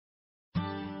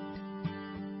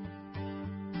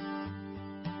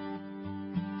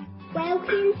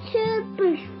Welcome to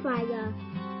Bushfire.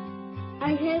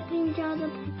 I hope you enjoy the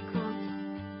podcast.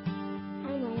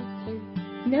 I'm Nathan.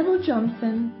 Neville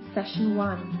Johnson, Session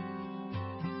 1.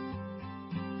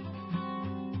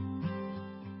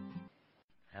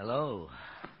 Hello.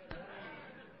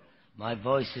 My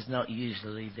voice is not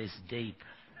usually this deep.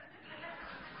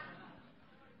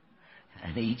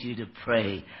 I need you to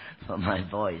pray for my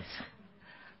voice.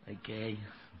 Okay?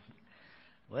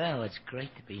 Well, it's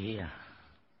great to be here.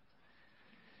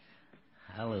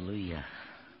 Hallelujah.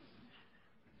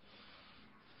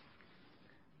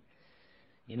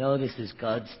 You know, this is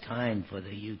God's time for the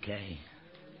UK.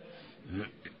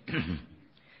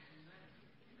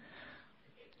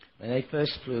 When I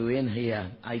first flew in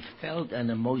here, I felt an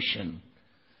emotion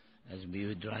as we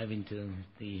were driving to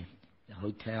the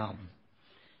hotel.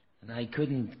 And I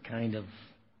couldn't kind of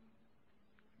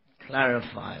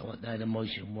clarify what that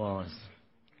emotion was.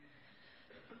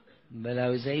 But I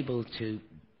was able to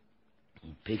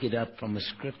pick it up from a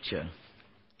scripture,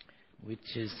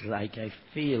 which is like I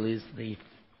feel is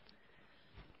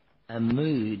a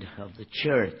mood of the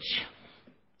church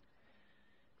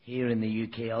here in the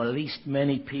UK, or at least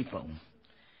many people.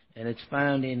 And it's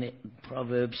found in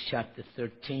Proverbs chapter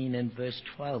 13 and verse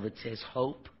 12. It says,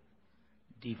 hope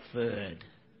deferred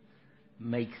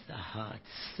makes the heart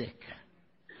sick.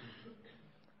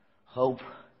 Hope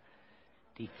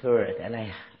deferred. And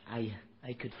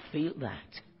I could feel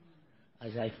that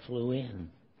as I flew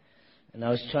in. And I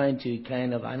was trying to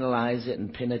kind of analyze it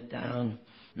and pin it down.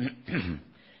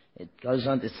 It goes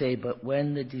on to say, but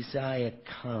when the desire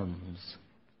comes,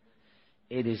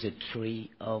 it is a tree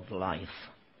of life.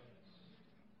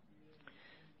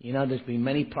 You know, there's been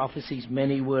many prophecies,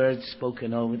 many words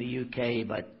spoken over the UK,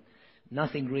 but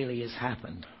nothing really has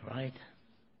happened, right?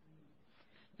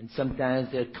 And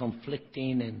sometimes they're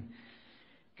conflicting and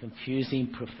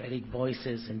confusing prophetic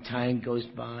voices, and time goes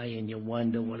by and you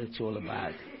wonder what it's all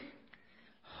about.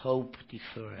 Hope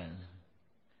deferred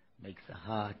makes the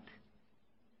heart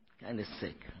kind of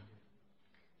sick.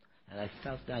 And I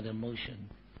felt that emotion.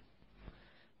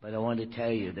 But I want to tell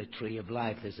you, the tree of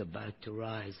life is about to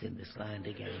rise in this land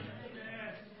again.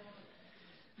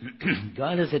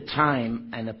 God has a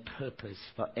time and a purpose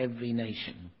for every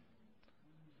nation.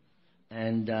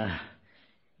 And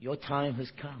your time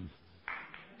has come.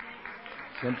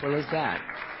 Simple as that.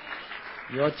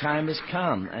 Your time has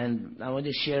come. And I want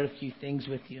to share a few things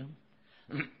with you.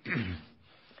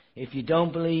 If you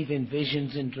don't believe in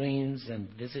visions and dreams and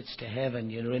visits to heaven,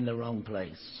 you're in the wrong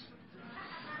place.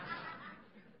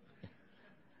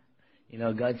 You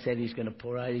know, God said He's going to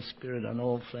pour out His Spirit on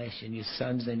all flesh, and your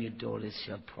sons and your daughters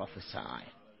shall prophesy.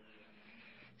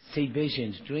 See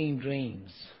visions, dream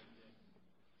dreams.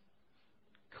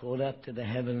 Caught up to the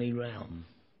heavenly realm.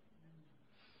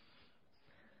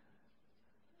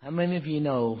 How many of you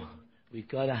know we've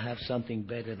got to have something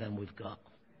better than we've got?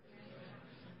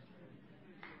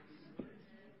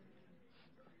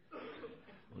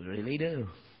 We really do.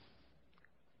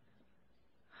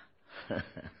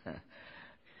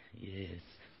 Yes.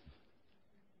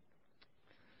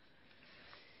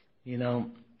 You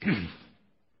know,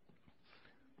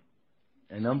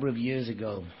 a number of years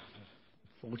ago,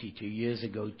 42 years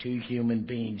ago, two human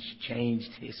beings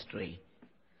changed history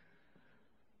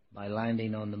by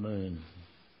landing on the moon.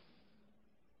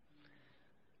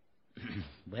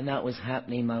 When that was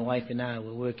happening, my wife and I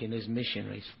were working as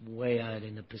missionaries way out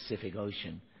in the Pacific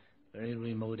Ocean, very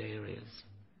remote areas.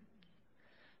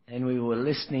 And we were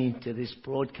listening to this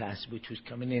broadcast, which was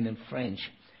coming in French.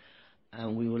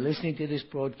 And we were listening to this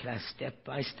broadcast step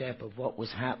by step of what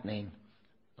was happening,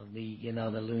 of the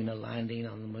lunar landing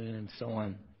on the moon and so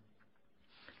on.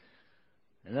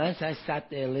 And as I sat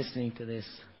there listening to this,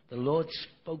 the Lord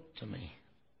spoke to me.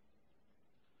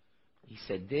 He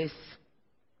said, this,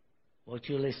 what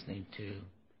you're listening to,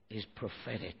 is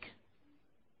prophetic.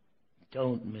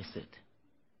 Don't miss it.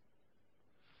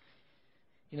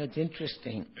 You know, it's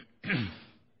interesting.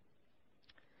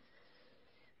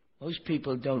 Most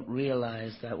people don't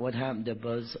realize that what happened to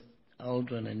Buzz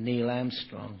Aldrin and Neil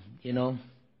Armstrong, you know.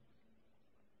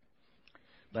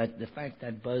 But the fact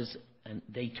that Buzz and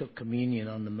they took communion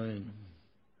on the moon.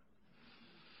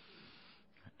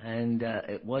 And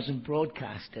it wasn't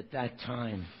broadcast at that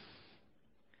time.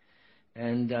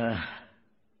 And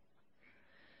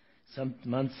some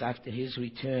months after his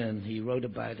return, he wrote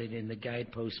about it in the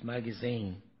Guidepost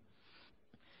magazine.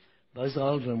 Buzz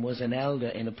Aldrin was an elder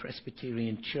in a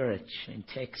Presbyterian church in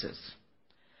Texas.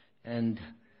 And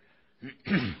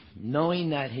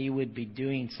knowing that he would be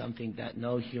doing something that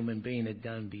no human being had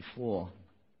done before,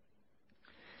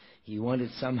 he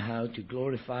wanted somehow to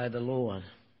glorify the Lord.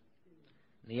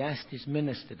 And he asked his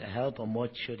minister to help him.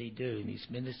 What should he do? And his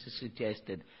minister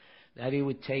suggested that he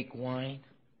would take wine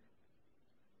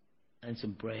and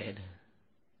some bread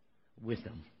with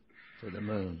him to the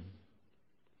moon,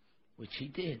 which he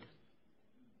did.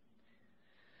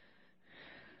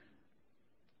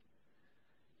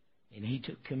 And he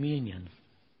took communion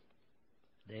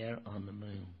there on the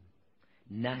moon.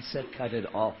 NASA cut it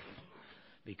off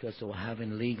because they were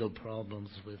having legal problems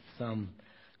with some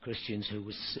Christians who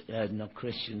was not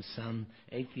Christians, some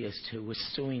atheists who were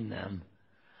suing them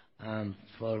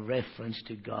for reference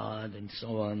to God and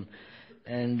so on.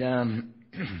 And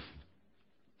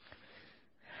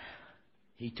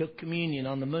he took communion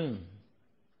on the moon.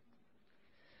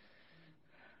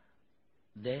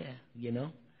 There,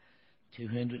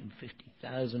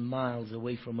 250,000 miles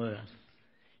away from Earth.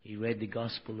 He read the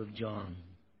Gospel of John.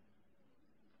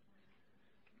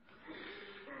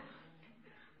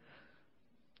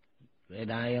 He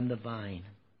read, I am the vine,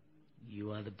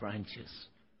 you are the branches.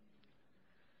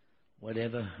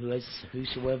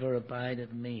 Whosoever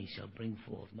abideth in me shall bring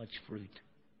forth much fruit.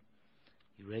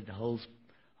 He read the whole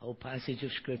passage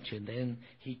of Scripture. Then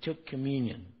he took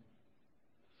communion.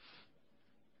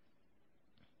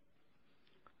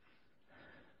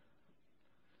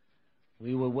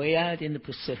 We were way out in the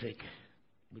Pacific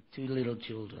with two little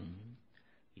children.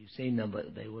 You've seen them,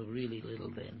 but they were really little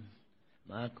then.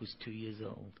 Mark was 2 years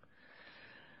old.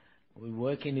 We were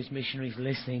working as missionaries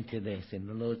listening to this, and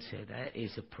the Lord said, that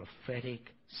is a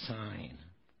prophetic sign.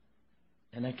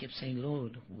 And I kept saying,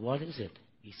 Lord, what is it?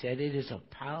 He said, it is a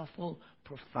powerful,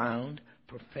 profound,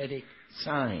 prophetic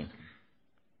sign.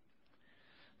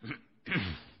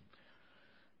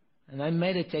 And I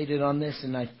meditated on this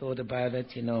and I thought about it,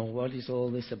 what is all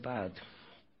this about?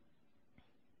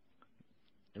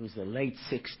 It was the late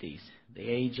 60s, the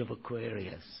age of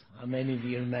Aquarius. How many of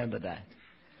you remember that?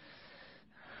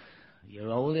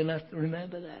 You're old enough to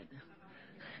remember that?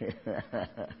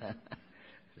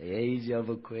 The age of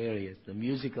Aquarius, the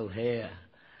musical hair,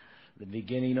 the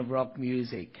beginning of rock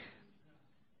music.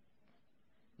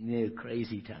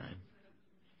 Crazy time.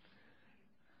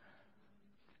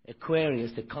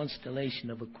 Aquarius, the constellation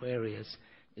of Aquarius,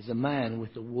 is a man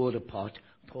with a water pot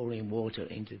pouring water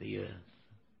into the earth.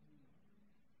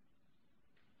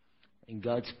 And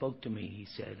God spoke to me. He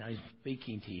said, I'm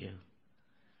speaking to you.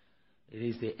 It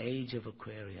is the age of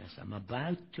Aquarius. I'm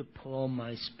about to pour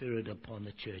my Spirit upon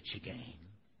the church again.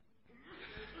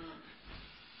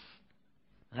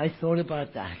 I thought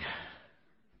about that.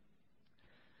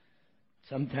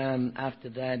 Sometime after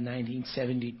that,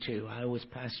 1972, I was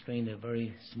pastoring a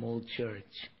very small church,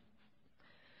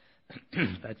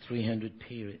 about 300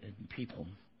 people.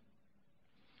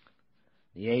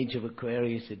 The age of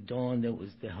Aquarius had dawned. There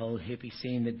was the whole hippie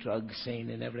scene, the drug scene,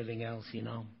 and everything else,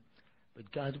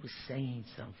 But God was saying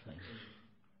something.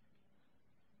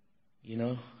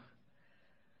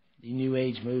 The New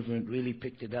Age movement really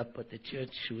picked it up, but the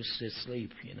church was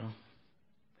asleep,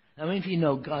 I mean, if you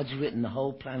know, God's written the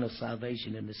whole plan of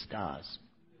salvation in the stars.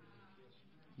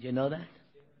 Do you know that?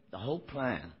 The whole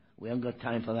plan. We haven't got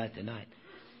time for that tonight.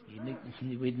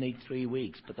 We'd need 3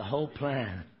 weeks, but the whole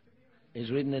plan is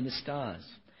written in the stars.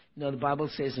 The Bible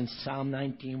says in Psalm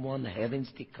 19:1, the heavens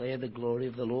declare the glory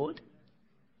of the Lord,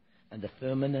 and the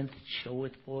firmament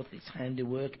showeth forth his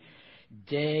handiwork.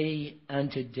 Day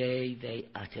unto day they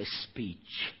utter speech,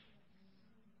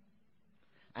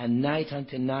 and night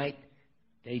unto night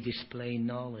they display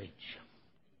knowledge.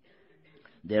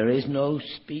 There is no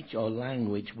speech or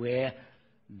language where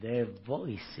their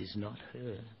voice is not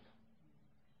heard.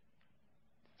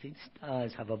 See,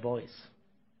 stars have a voice.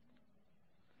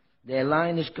 Their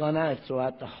line has gone out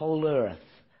throughout the whole earth,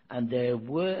 and their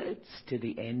words to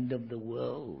the end of the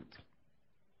world.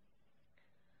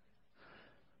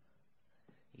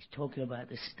 He's talking about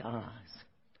the stars.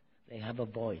 They have a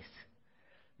voice.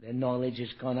 Their knowledge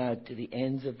has gone out to the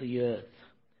ends of the earth.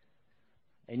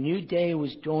 A new day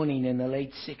was dawning in the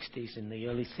late 60s and the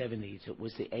early 70s. It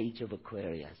was the age of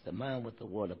Aquarius, the man with the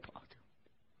water pot.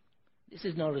 This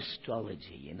is not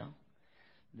astrology,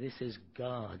 This is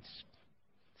God's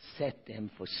set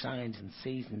them for signs and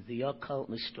seasons. The occult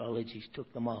and astrologies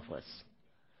took them off us.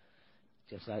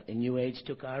 Just like the New Age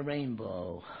took our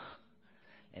rainbow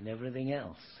and everything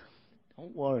else.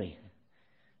 Don't worry.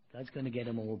 God's going to get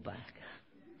them all back.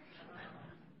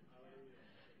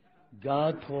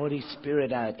 God poured his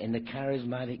Spirit out in the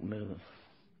charismatic move,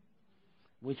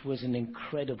 which was an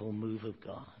incredible move of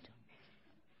God.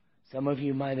 Some of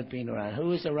you might have been around. Who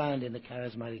was around in the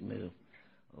charismatic move?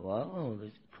 Well,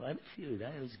 there's quite a few.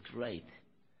 That was great.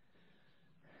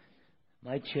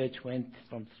 My church went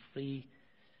from 300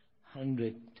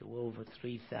 100 to over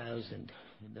 3,000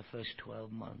 in the first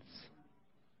 12 months.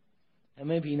 And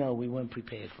maybe, we weren't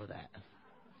prepared for that.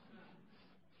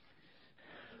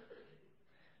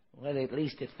 Well, at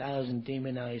least 1,000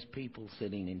 demonized people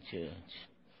sitting in church,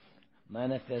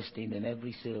 manifesting in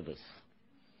every service.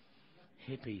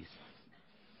 Hippies.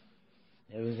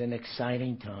 It was an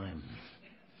exciting time.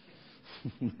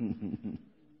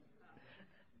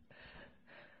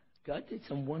 God did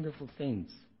some wonderful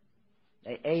things.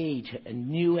 A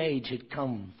new age had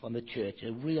come from the church.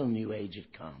 A real new age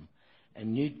had come. A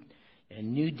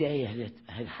new day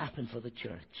had happened for the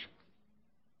church.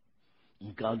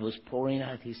 And God was pouring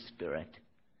out His Spirit.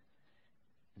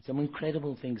 And some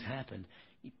incredible things happened.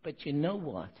 But you know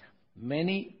what?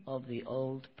 Many of the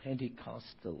old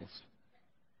Pentecostals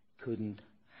couldn't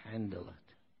handle it.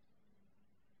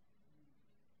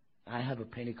 I have a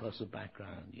Pentecostal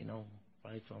background,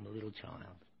 right from a little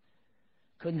child.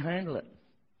 Couldn't handle it.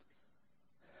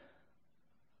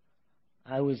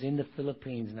 I was in the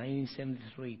Philippines in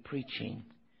 1973 preaching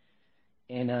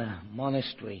in a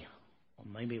monastery, or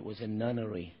maybe it was a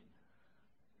nunnery,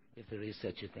 if there is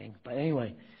such a thing. But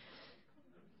anyway,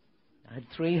 I had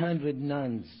 300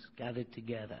 nuns gathered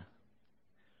together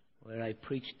where I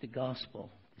preached the gospel,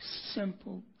 the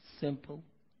simple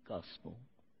gospel,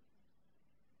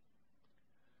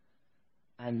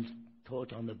 and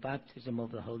taught on the baptism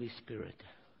of the Holy Spirit.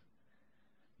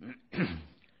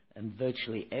 And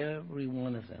virtually every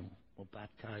one of them were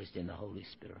baptized in the Holy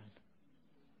Spirit.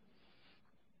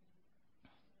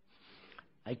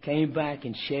 I came back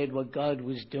and shared what God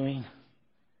was doing.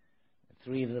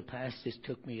 3 of the pastors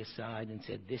took me aside and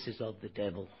said, "This is of the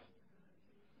devil.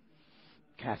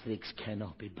 Catholics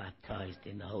cannot be baptized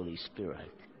in the Holy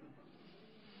Spirit."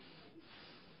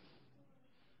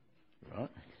 Right?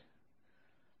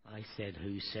 I said,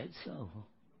 "Who said so?"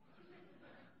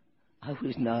 I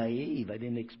was naive. I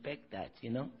didn't expect that,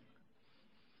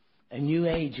 A new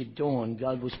age had dawned.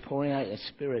 God was pouring out His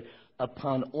Spirit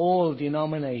upon all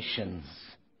denominations.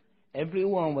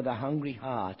 Everyone with a hungry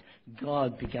heart,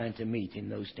 God began to meet in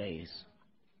those days.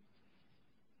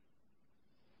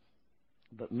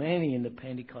 But many in the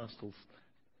Pentecostals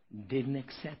didn't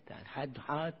accept that, had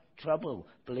hard trouble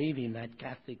believing that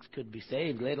Catholics could be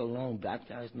saved, let alone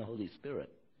baptized in the Holy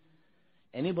Spirit.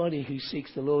 Anybody who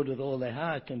seeks the Lord with all their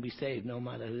heart can be saved, no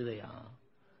matter who they are.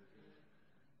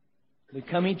 We're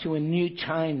coming to a new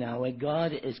time now where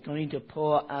God is going to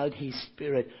pour out His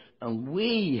Spirit, and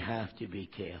we have to be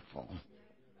careful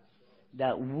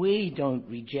that we don't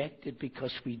reject it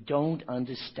because we don't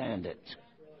understand it.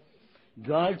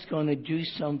 God's going to do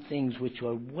some things which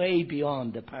are way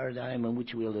beyond the paradigm in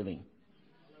which we're living.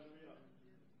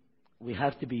 We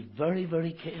have to be very,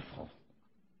 very careful.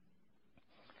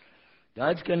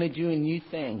 God's going to do a new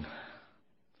thing.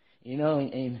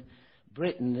 In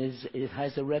Britain, it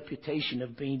has a reputation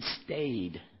of being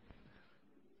staid.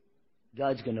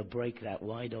 God's going to break that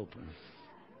wide open.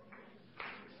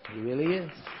 He really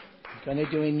is. He's going to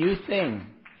do a new thing.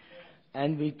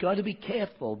 And we've got to be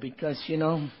careful because,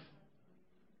 a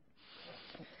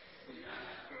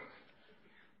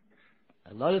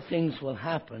lot of things will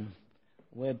happen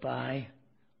whereby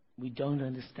we don't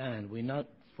understand. We're not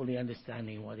fully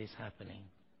understanding what is happening.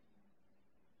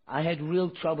 I had real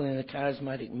trouble in the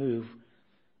charismatic move,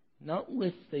 not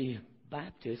with the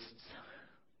Baptists,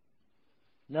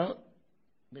 not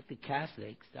with the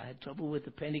Catholics. I had trouble with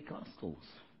the Pentecostals.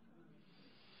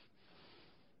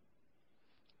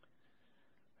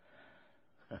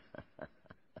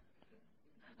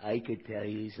 I could tell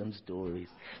you some stories.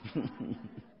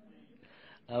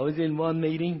 I was in one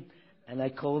meeting, and I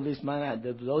called this man out.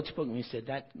 The Lord spoke to me and said,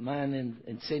 "That man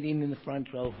and sitting in the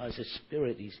front row has a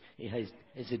spirit. He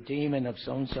has a demon of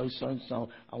so-and-so, so-and-so.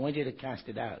 I want you to cast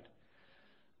it out."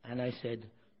 And I said,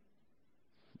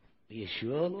 "Are you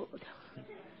sure, Lord?"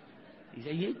 He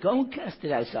said, "You go and cast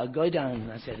it out." So I go down,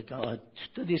 and I said, I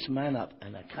stood this man up,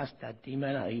 and I cast that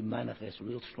demon out. He manifests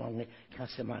real strongly.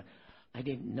 Cast him out. I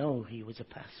didn't know he was a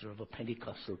pastor of a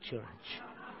Pentecostal church.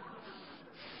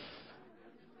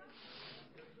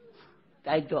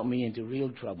 That got me into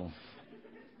real trouble.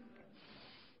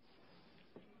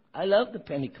 I love the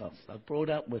Pentecostals. I was brought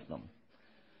up with them.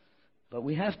 But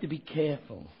we have to be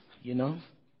careful,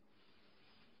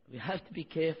 We have to be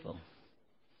careful.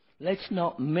 Let's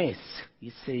not miss,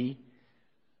 you see,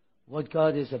 what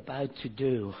God is about to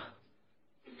do.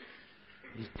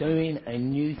 He's doing a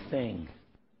new thing.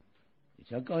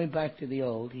 He's not going back to the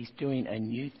old. He's doing a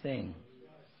new thing.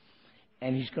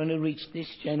 And He's going to reach this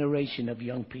generation of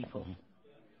young people.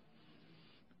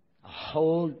 A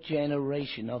whole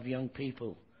generation of young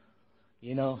people.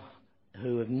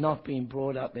 who have not been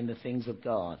brought up in the things of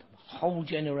God. A whole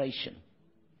generation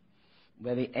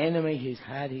where the enemy has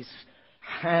had his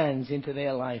hands into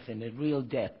their life in a real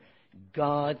depth.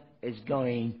 God is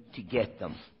going to get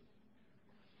them.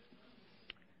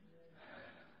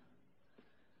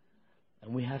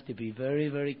 And we have to be very,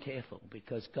 very careful,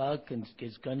 because God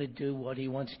is going to do what he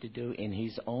wants to do in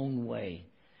his own way.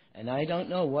 And I don't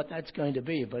know what that's going to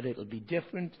be, but it'll be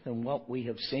different than what we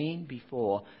have seen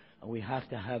before, and we have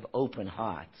to have open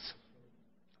hearts.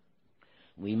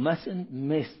 We mustn't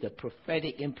miss the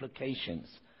prophetic implications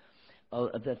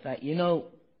of the fact,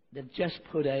 they've just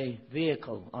put a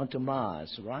vehicle onto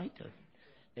Mars, right?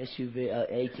 A SUV,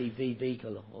 ATV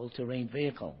vehicle, all-terrain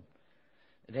vehicle.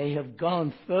 They have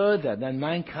gone further than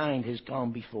mankind has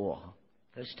gone before.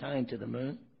 First time to the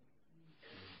moon.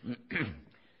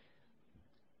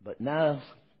 But now,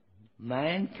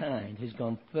 mankind has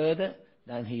gone further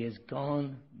than he has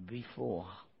gone before.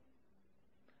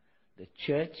 The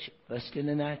church, first in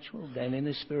the natural, then in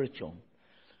the spiritual.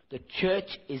 The church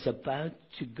is about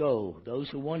to go, those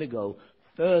who want to go,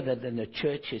 further than the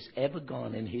church has ever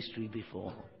gone in history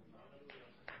before.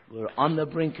 We're on the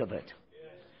brink of it.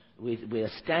 We're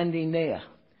standing there,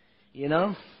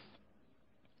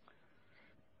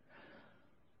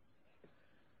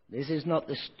 This is not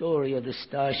the story of the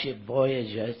Starship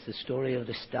Voyager. It's the story of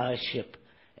the Starship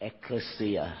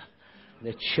Ecclesia.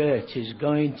 The church is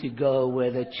going to go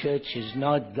where the church has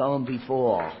not gone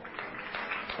before.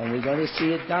 And we're going to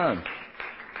see it done.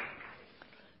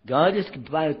 God is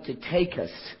about to take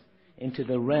us into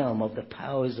the realm of the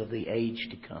powers of the age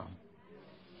to come.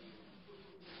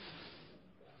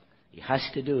 He has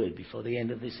to do it before the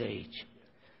end of this age.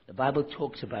 The Bible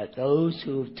talks about those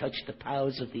who have touched the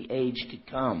powers of the age to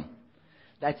come.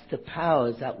 That's the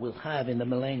powers that we'll have in the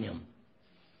millennium.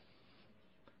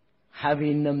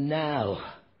 Having them now,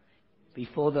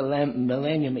 before the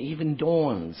millennium even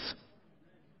dawns.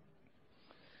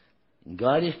 And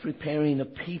God is preparing a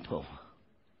people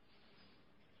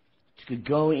to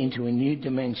go into a new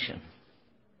dimension.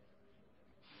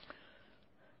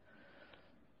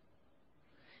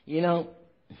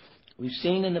 We've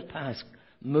seen in the past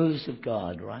moves of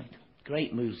God, right?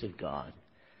 Great moves of God.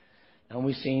 And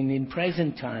we've seen in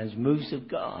present times moves of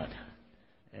God.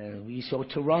 We saw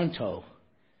Toronto.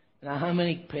 Now, how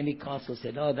many Pentecostals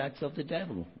said, "Oh, that's of the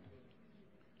devil"?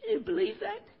 Do you believe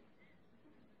that?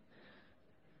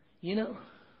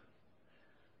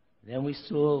 Then we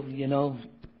saw,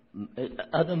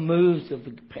 other moves of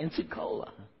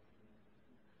Pensacola.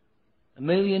 1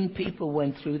 million people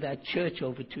went through that church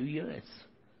over 2 years.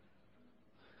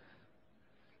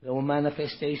 There were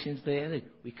manifestations there that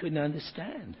we couldn't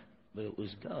understand, but it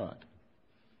was God.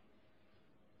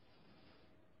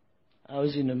 I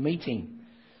was in a meeting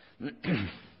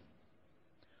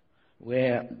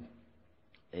where,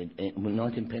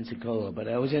 not in Pensacola, but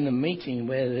I was in a meeting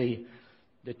where the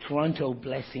Toronto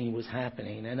blessing was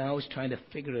happening, and I was trying to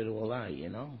figure it all out,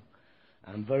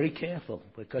 I'm very careful,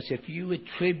 because if you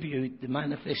attribute the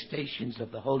manifestations of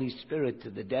the Holy Spirit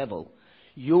to the devil,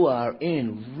 you are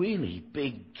in really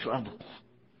big trouble.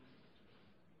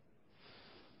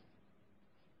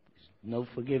 There's no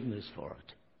forgiveness for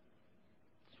it.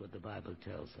 That's what the Bible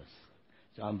tells us.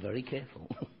 So I'm very careful,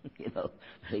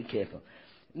 very careful.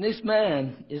 And this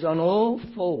man is on all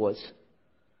fours,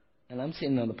 and I'm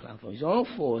sitting on the platform. He's on all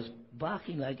fours,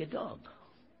 barking like a dog.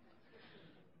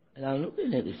 And I'm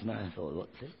looking at this man, I thought, look,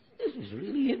 this is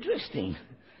really interesting.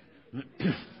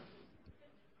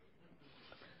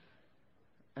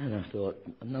 And I thought,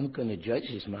 I'm not going to judge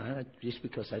this man just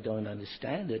because I don't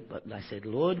understand it. But I said,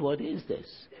 "Lord, what is this?"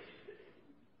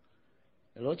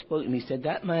 The Lord spoke to me. He said,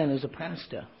 "That man is a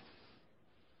pastor."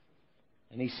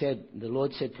 And he said, the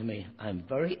Lord said to me, "I'm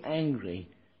very angry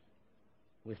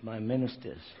with my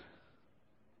ministers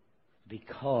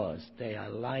because they are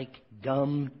like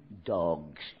dumb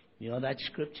dogs." You know that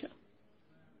scripture?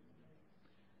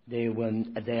 They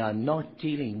are not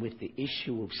dealing with the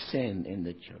issue of sin in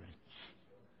the church.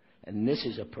 And this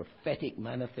is a prophetic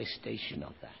manifestation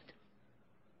of that.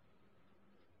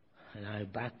 And I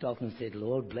backed off and said,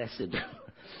 "Lord, blessed,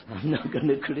 I'm not going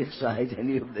to criticize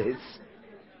any of this."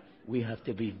 We have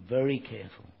to be very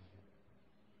careful,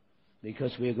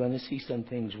 because we're going to see some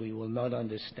things we will not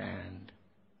understand.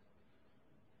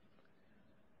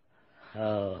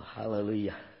 Oh,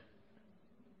 hallelujah.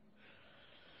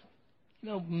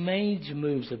 Major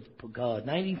moves of God.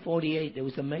 1948, there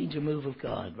was a major move of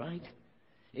God, right?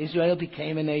 Israel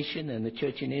became a nation, and the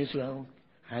church in Israel,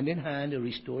 hand in hand, are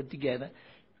restored together.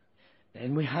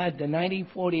 And we had the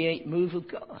 1948 move of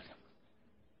God.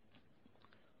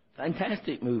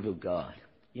 Fantastic move of God,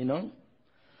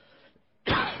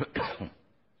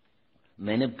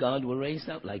 Men of God were raised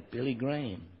up like Billy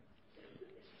Graham,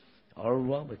 Oral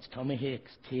Roberts, Tommy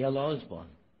Hicks, T.L. Osborne.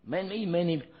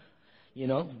 Many,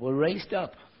 were raised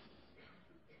up.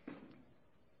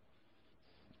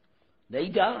 They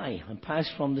die and pass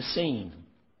from the scene,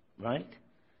 right?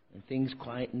 And things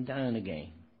quieten down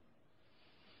again.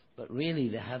 But really,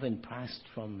 they haven't passed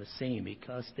from the scene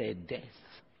because their death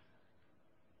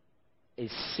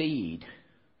is seed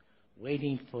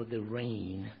waiting for the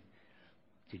rain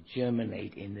to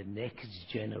germinate in the next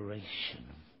generation.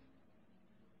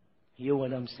 Hear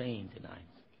what I'm saying tonight?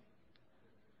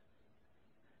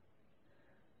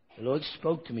 The Lord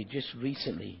spoke to me just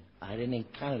recently. I had an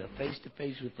encounter face to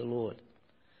face with the Lord.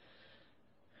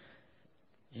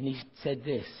 And He said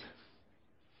this.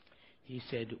 He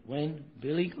said, when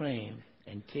Billy Graham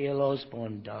and T.L.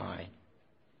 Osborne die,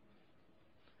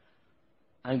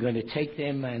 I'm going to take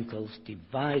their mantles,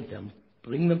 divide them,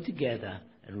 bring them together,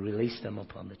 and release them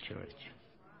upon the church.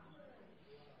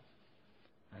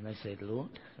 And I said, Lord,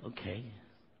 okay.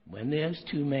 When those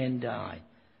two men die,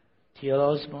 T.L.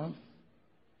 Osborne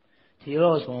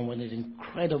was an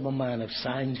incredible man of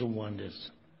signs and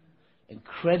wonders.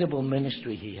 Incredible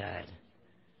ministry he had.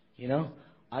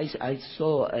 I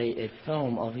saw a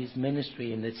film of his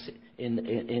ministry in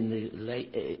the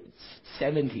late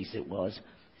 70s. It was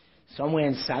somewhere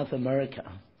in South America.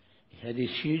 He had this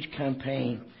huge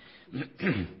campaign,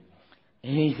 and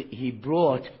he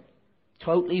brought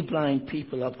totally blind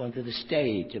people up onto the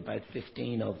stage, about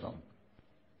 15 of them.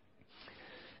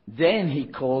 Then he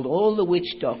called all the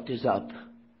witch doctors up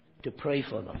to pray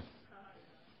for them.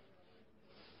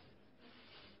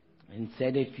 And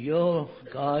said, if your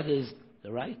God is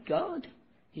the right God,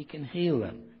 He can heal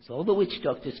them. So all the witch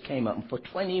doctors came up and for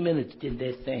 20 minutes did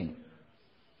their thing.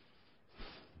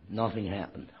 Nothing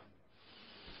happened.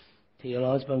 T.L.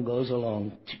 Osborne goes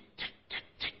along.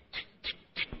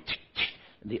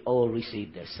 And they all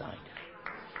received their sight.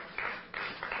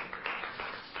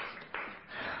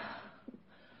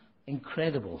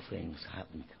 Incredible things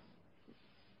happened.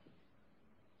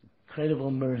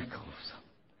 Incredible miracles.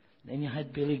 Then you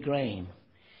had Billy Graham.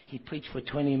 He preached for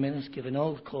 20 minutes, give an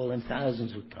altar call, and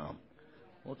thousands would come.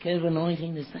 What kind of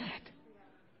anointing is that?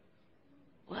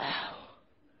 Wow.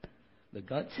 But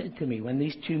God said to me, when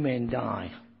these two men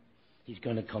die, He's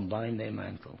going to combine their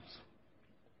mantles.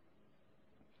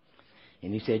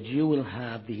 And He said, you will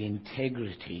have the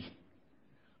integrity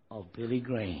of Billy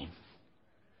Graham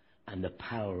and the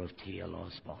power of T.L.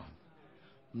 Osborne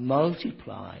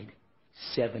multiplied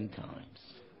 7 times.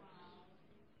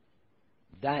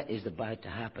 That is about to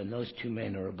happen. Those two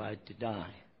men are about to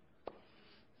die.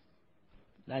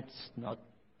 That's not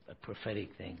a prophetic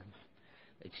thing.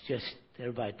 It's just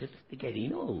they're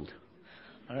getting old.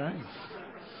 All right?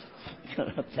 They're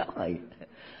going to die.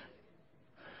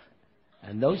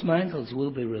 And those mantles will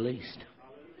be released.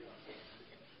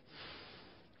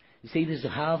 You see, there's a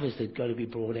harvest that's got to be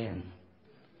brought in.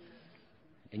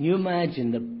 And you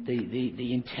imagine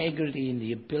the integrity and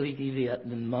the ability, the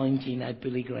anointing that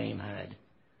Billy Graham had,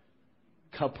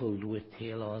 coupled with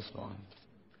T.L. Osborne,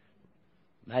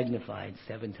 magnified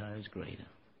 7 times greater.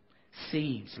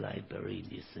 Seeds lie buried,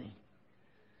 you see.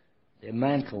 Their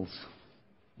mantles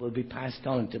will be passed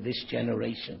on to this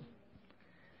generation.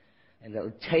 And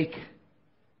it'll take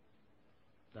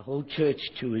the whole church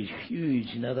to a huge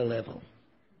another level.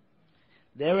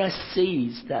 There are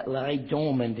seeds that lie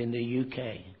dormant in the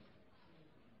UK.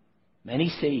 Many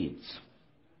seeds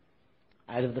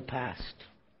out of the past.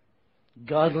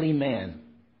 Godly men.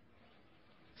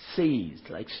 Seeds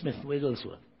like Smith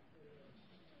Wigglesworth.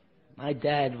 My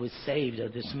dad was saved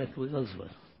out of Smith Wigglesworth.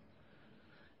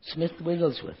 Smith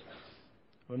Wigglesworth.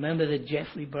 Remember the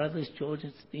Jeffrey brothers, George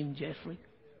and Stephen Jeffrey?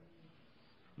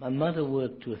 My mother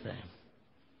worked with them.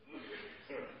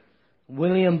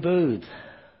 William Booth,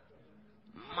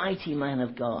 mighty man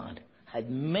of God, had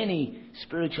many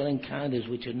spiritual encounters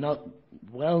which are not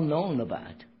well known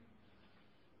about.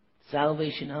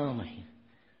 Salvation Army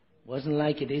wasn't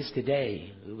like it is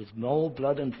today. It was more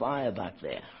blood and fire back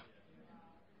there.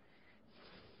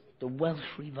 The Welsh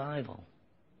revival.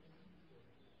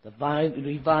 The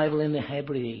revival in the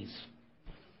Hebrides.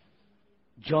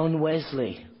 John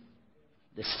Wesley.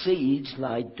 The seeds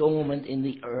lie dormant in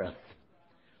the earth,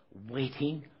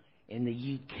 waiting in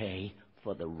the UK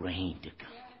for the rain to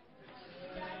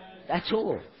come. That's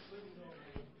all.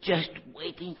 Just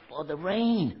waiting for the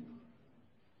rain.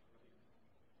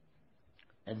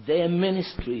 And their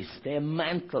ministries, their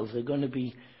mantles are going to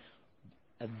be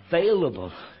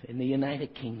available in the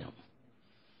United Kingdom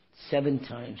 7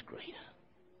 times greater.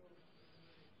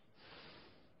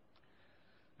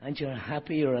 Aren't you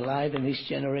happy you're alive in this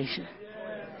generation?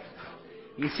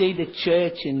 You see, the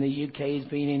church in the UK has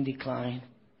been in decline.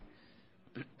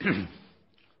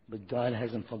 But God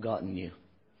hasn't forgotten you.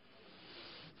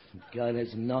 God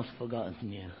has not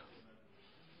forgotten you.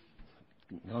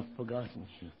 Not forgotten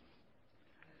you.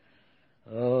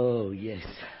 Oh, yes.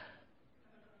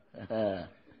 A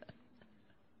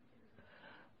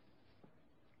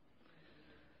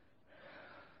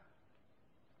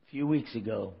few weeks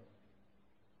ago,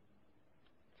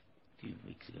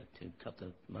 a couple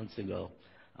of months ago,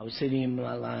 I was sitting in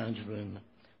my lounge room.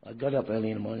 I got up early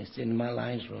in the morning, sitting in my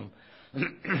lounge room.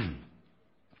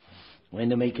 Went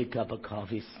to make a cup of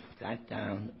coffee, sat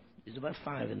down. It was about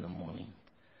 5 in the morning.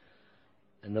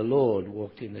 And the Lord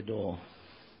walked in the door.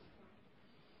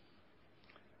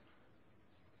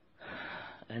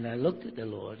 And I looked at the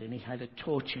Lord, and he had a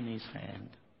torch in his hand.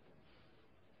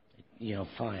 You know,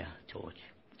 fire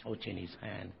torch in his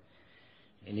hand.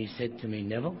 And he said to me,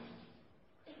 Neville,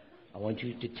 I want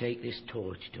you to take this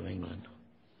torch to England.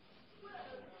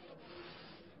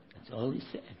 That's all he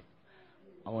said.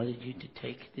 I wanted you to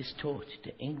take this torch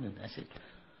to England. I said,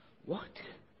 what?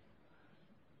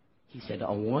 He said,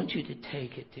 I want you to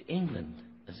take it to England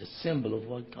as a symbol of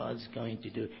what God's going to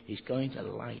do. He's going to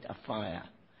light a fire.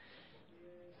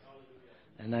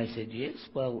 And I said, yes,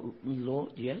 well,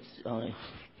 Lord, yes, I'll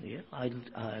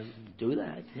do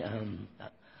that.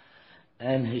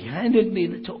 And he handed me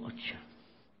the torch.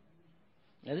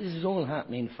 Now, this is all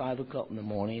happening 5 o'clock in the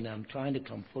morning. I'm trying to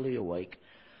come fully awake.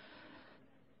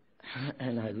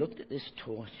 And I looked at this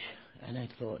torch, and I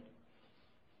thought,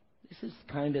 this is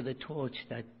kind of the torch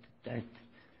that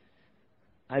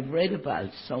I've read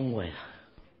about somewhere.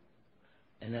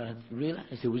 And I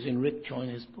realized it was in Rick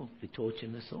Joyner's book, The Torch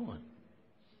and the Sword.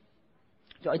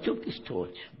 So I took this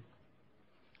torch,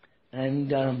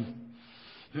 and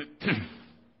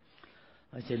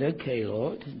I said, okay,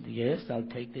 Lord, yes, I'll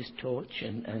take this torch,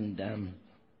 and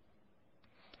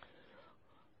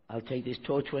I'll take this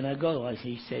torch when I go.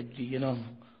 He said, you know,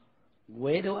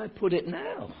 where do I put it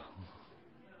now?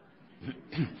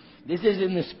 This is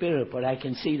in the spirit, but I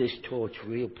can see this torch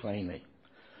real plainly.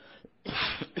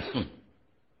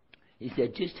 He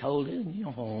said, just hold it in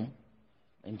your home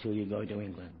until you go to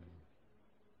England.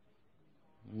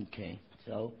 Okay,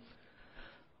 so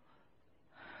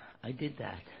I did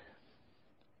that.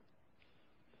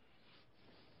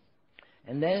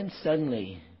 And then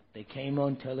suddenly they came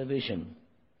on television,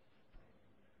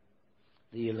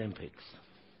 the Olympics.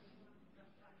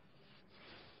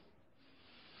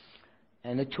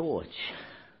 And a torch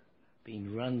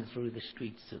being run through the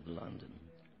streets of London,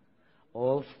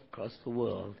 all across the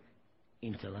world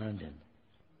into London.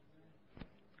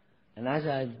 And as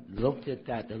I looked at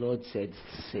that, the Lord said,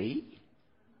 see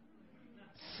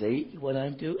what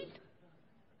I'm doing?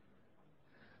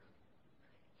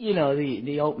 You know,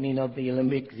 the opening of the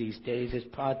Olympics these days is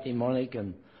part demonic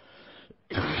and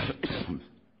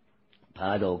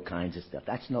part all kinds of stuff.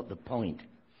 That's not the point.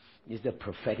 It's the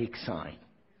prophetic sign.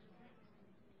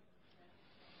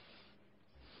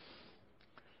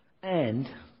 And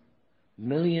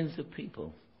millions of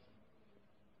people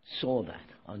saw that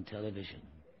on television.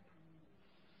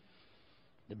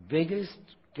 The biggest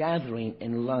gathering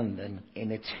in London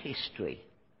in its history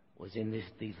was in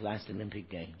these last Olympic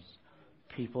Games.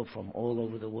 People from all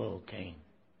over the world came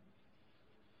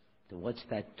to watch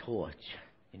that torch.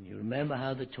 And you remember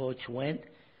how the torch went?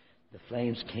 The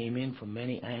flames came in from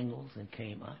many angles and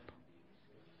came up.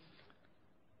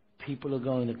 People are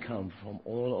going to come from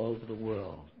all over the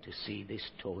world to see this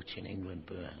torch in England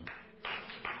burn.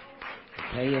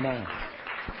 I tell you now,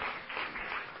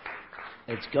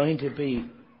 it's going to be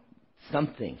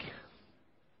something.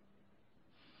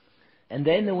 And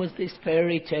then there was this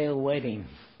fairy tale wedding.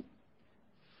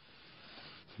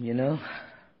 You know,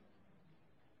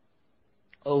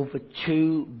 over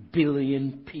 2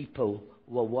 billion people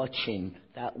were watching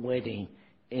that wedding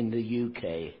in the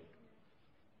UK.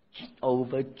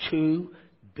 Over 2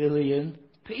 billion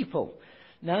people.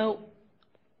 Now,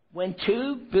 when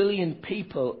 2 billion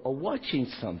people are watching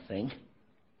something,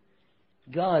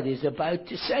 God is about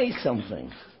to say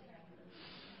something.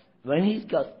 When He's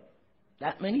got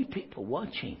that many people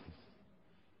watching.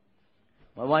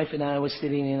 My wife and I were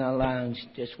sitting in our lounge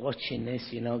just watching this,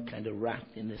 you know, kind of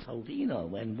wrapped in this whole, you know,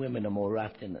 when women are more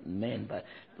wrapped in it than men, but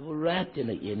they were wrapped in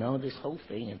it, you know, this whole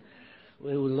thing. And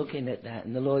we were looking at that,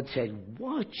 and the Lord said,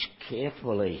 watch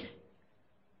carefully.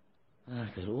 And I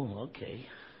said, oh, okay.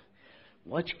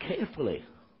 Watch carefully.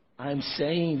 I'm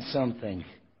saying something.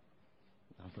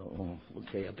 I thought, oh,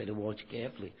 okay, I better watch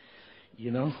carefully,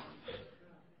 you know.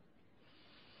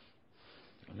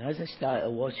 And as I started to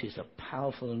watch this, a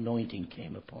powerful anointing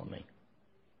came upon me.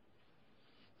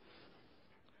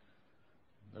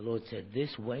 The Lord said, this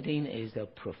wedding is a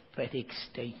prophetic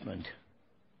statement.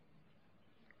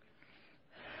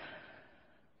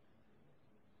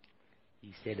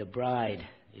 He said, a bride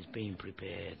is being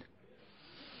prepared.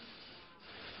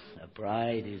 A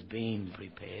bride is being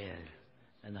prepared.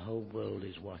 And the whole world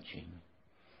is watching.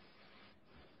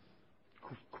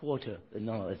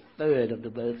 A third of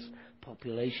the Earth's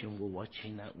population were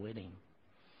watching that wedding.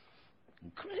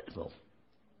 Incredible.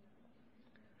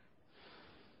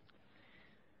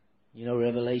 You know,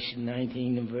 Revelation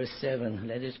 19 and verse 7,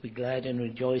 let us be glad and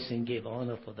rejoice and give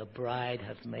honor, for the bride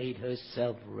hath made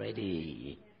herself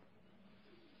ready.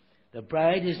 The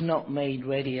bride is not made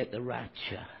ready at the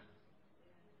rapture.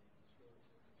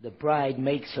 The bride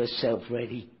makes herself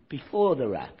ready before the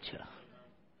rapture.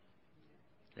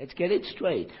 Let's get it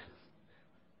straight.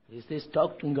 There's this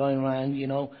doctrine going around, you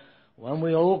know, when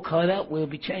we're all caught up, we'll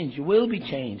be changed. You will be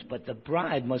changed, but the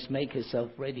bride must make herself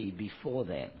ready before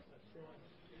then.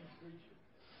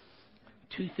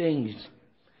 Two things.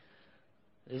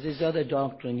 There's this other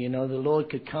doctrine, you know, the Lord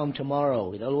could come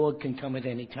tomorrow. The Lord can come at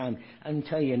any time. I can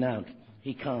tell you now,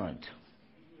 He can't.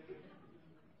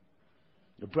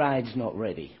 The bride's not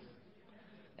ready.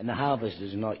 And the harvest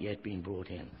has not yet been brought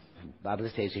in. The Bible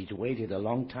says He's waited a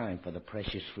long time for the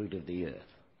precious fruit of the earth.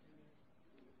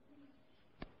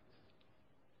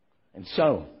 And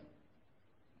so,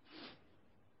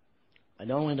 I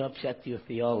don't want to upset your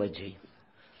theology,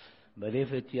 but if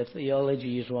your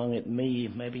theology is wrong, it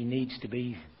maybe needs to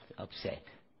be upset.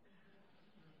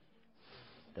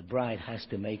 The bride has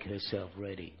to make herself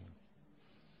ready.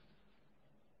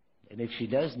 And if she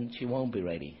doesn't, she won't be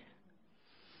ready.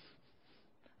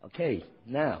 Okay,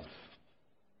 now,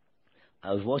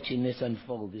 I was watching this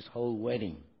unfold, this whole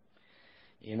wedding,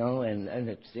 you know, and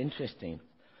it's interesting.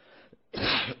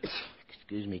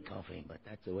 Excuse me coughing, but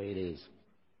that's the way it is.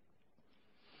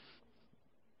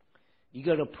 You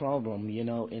got a problem, you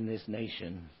know, in this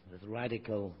nation with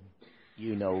radical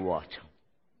you-know-what.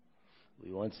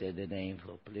 We won't say the name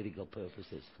for political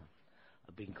purposes.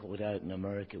 I've been caught out in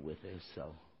America with this, so,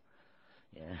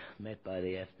 yeah, met by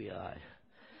the FBI.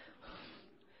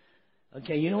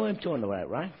 Okay, you know what I'm talking about,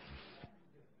 right?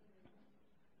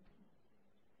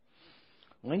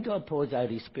 When God pours out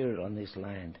His Spirit on this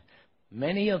land,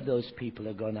 many of those people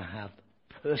are going to have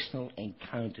personal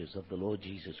encounters of the Lord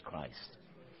Jesus Christ.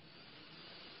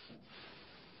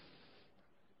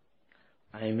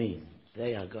 I mean,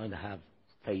 they are going to have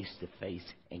face-to-face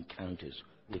encounters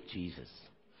with Jesus.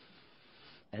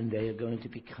 And they are going to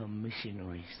become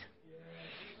missionaries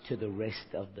to the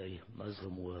rest of the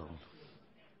Muslim world.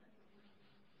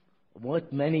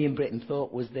 What many in Britain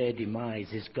thought was their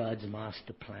demise is God's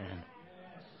master plan.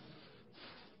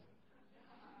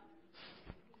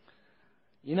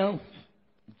 You know,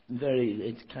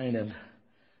 it's kind of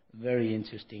very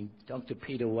interesting. Dr.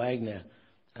 Peter Wagner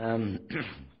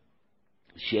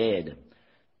shared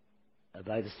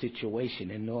about the situation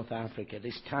in North Africa,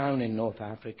 this town in North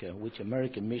Africa, which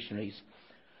American missionaries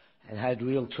had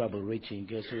real trouble reaching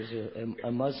because it was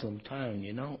a Muslim town,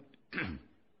 you know.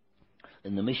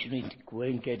 And the missionaries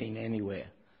weren't getting anywhere.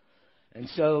 And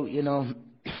so, you know,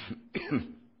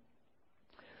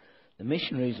 the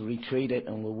missionaries retreated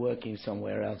and were working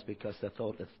somewhere else because they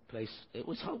thought the place, it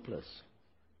was hopeless.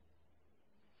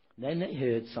 Then they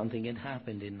heard something had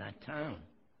happened in that town.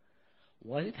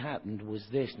 What had happened was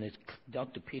this, and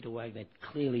Dr. Peter Wagner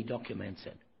clearly documents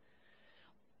it.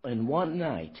 And one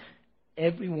night,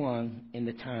 everyone in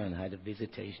the town had a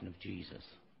visitation of Jesus.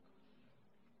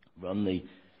 From the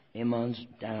imams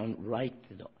down right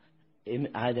to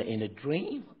either in a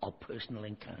dream or personal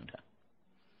encounter.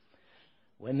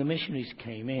 When the missionaries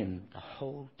came in, the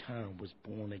whole town was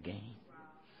born again.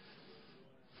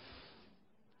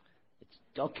 It's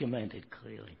documented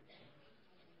clearly.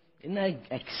 Isn't that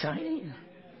exciting?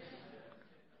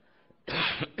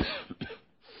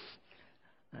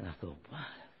 And I thought, wow,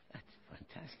 that's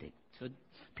fantastic. So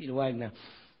Peter Wagner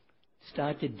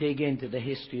started to dig into the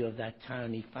history of that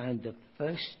town. He found the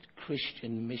first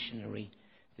Christian missionary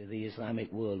to the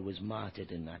Islamic world was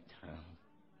martyred in that town.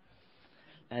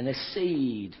 And a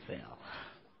seed fell.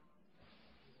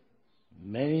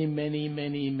 Many, many,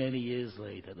 many, many years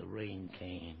later, the rain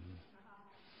came.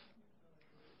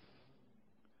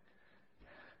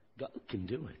 God can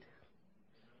do it.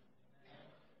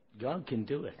 God can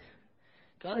do it.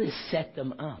 God has set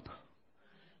them up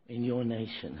in your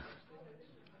nation.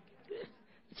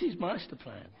 It's His master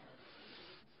plan.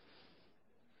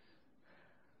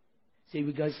 See,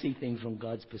 we've got to see things from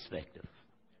God's perspective.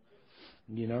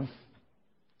 You know?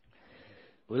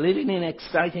 We're living in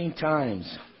exciting times.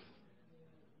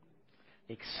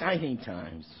 Exciting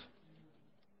times.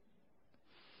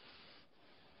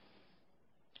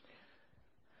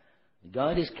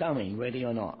 God is coming, ready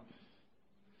or not.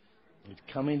 He's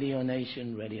coming to your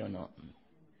nation, ready or not.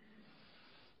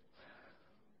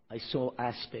 I saw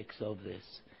aspects of this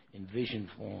in vision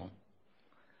form,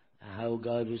 how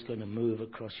God was going to move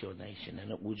across your nation,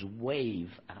 and it was wave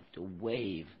after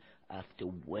wave after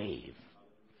wave.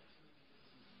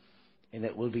 And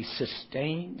it will be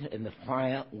sustained, and the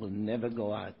fire will never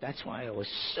go out. That's why I was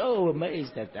so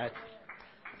amazed at that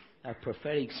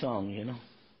prophetic song, you know.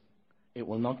 It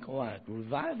will not go out.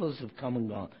 Revivals have come and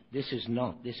gone. This is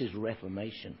not. This is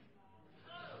reformation.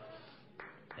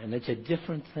 And it's a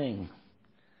different thing.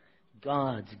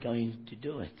 God's going to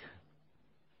do it.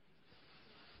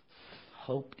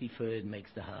 Hope deferred makes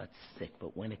the heart sick,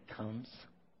 but when it comes,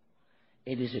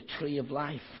 it is a tree of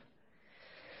life.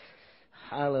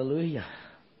 Hallelujah.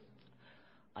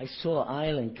 I saw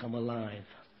Ireland come alive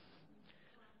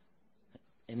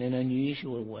in an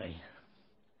unusual way,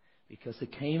 because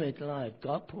it came alive.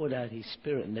 God poured out His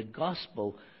Spirit, and the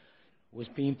gospel was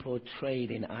being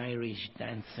portrayed in Irish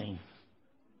dancing.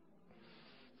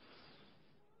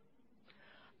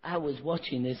 I was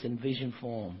watching this in vision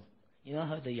form. You know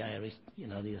how the Irish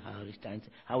dance,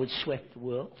 how it swept the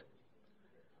world?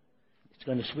 It's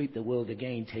going to sweep the world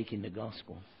again, taking the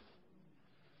gospel.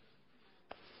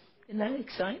 Isn't that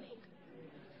exciting?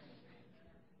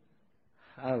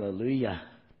 Hallelujah.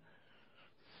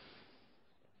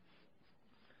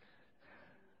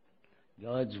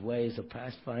 God's ways are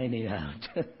past finding out.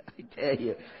 I tell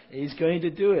you, He's going to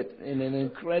do it in an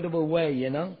incredible way, you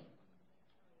know.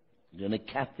 He's going to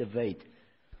captivate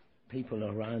people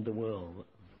around the world.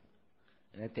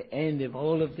 And at the end of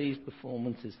all of these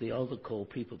performances, the altar call,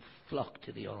 people flock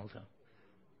to the altar.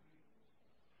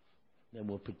 They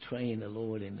were portraying the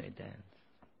Lord in their dance.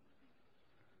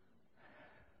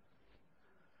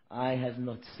 I have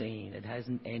not seen, it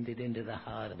hasn't entered into the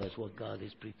heart of us what God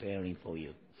is preparing for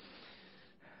you.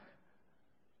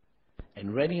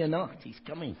 And ready or not, He's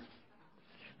coming.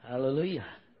 Hallelujah.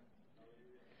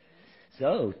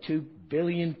 So, 2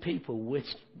 billion people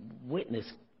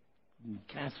witnessed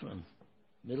Catherine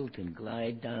Middleton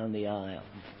glide down the aisle.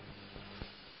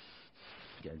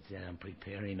 Goes down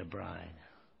preparing a bride.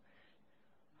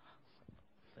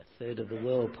 A third of the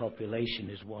world population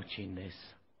is watching this.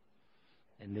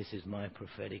 And this is my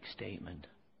prophetic statement.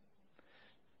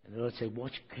 And the Lord said,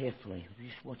 watch carefully.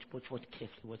 Just watch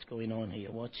carefully what's going on here.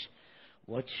 Watch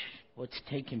what's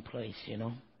taking place, you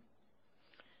know.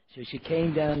 So she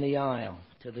came down the aisle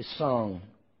to the song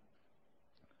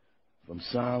from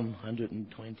Psalm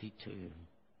 122,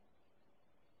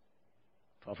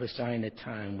 prophesying a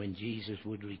time when Jesus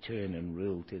would return and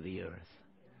rule to the earth.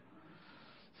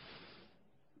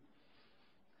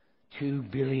 2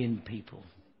 billion people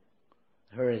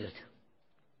heard it.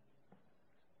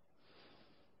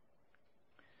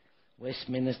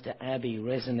 Westminster Abbey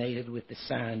resonated with the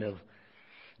sound of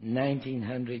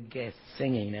 1,900 guests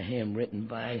singing a hymn written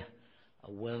by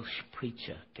a Welsh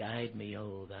preacher. Guide me,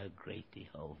 O thou great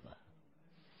Jehovah.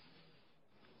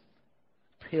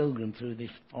 Pilgrim through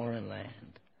this foreign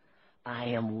land. I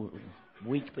am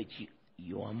weak, but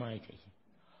you are mighty.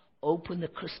 Open the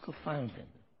crystal fountain.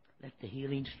 Let the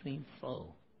healing stream flow.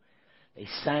 They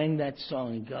sang that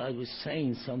song, and God was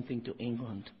saying something to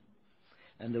England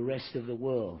and the rest of the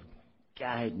world.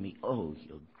 Guide me, oh,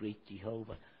 your great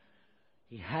Jehovah.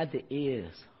 He had the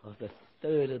ears of the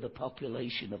third of the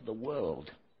population of the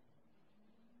world.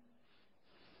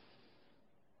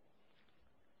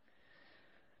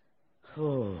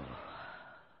 Oh,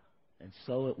 and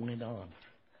so it went on.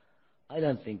 I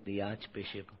don't think the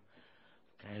Archbishop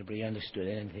of Canterbury understood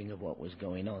anything of what was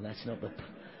going on. That's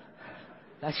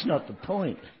not the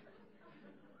point.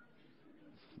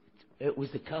 It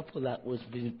was the couple that was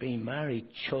being married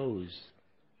chose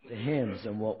the hymns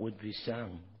and what would be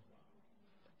sung,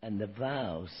 and the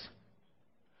vows,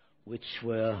 which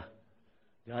were,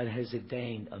 God has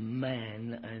ordained a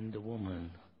man and a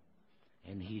woman,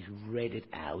 and He read it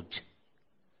out,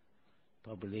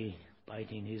 probably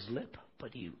biting his lip,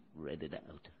 but He read it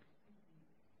out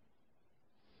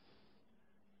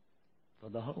for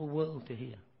the whole world to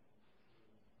hear.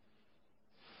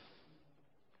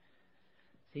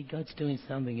 See, God's doing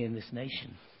something in this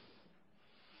nation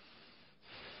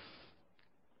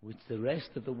which the rest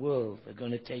of the world are going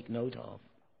to take note of.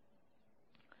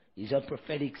 These are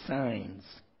prophetic signs.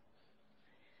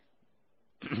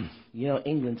 You know,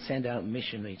 England sent out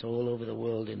missionaries all over the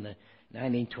world in the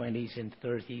 1920s and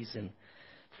 30s and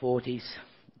 40s.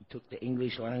 Took the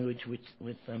English language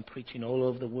with them, preaching all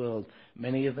over the world.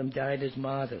 Many of them died as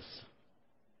martyrs.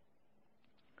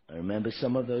 I remember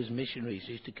some of those missionaries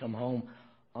used to come home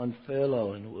on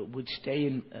furlough and would stay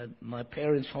in my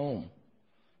parents' home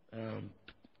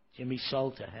Jimmy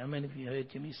Salter. How many of you heard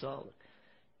Jimmy Salter?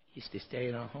 He used to stay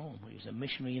in our home. He was a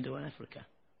missionary into Africa.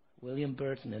 William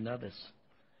Burton and others.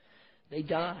 They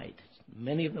died.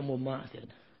 Many of them were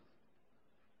martyred.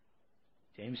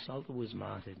 James Salter was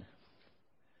martyred.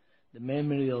 The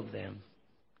memory of them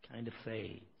kind of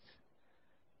fades,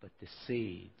 but the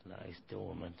seed lies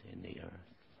dormant in the earth,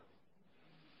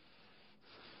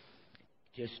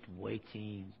 just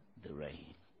waiting the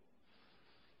rain.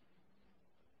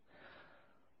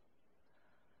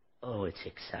 Oh, it's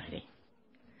exciting.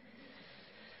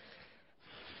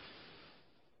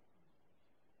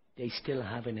 They still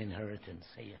have an inheritance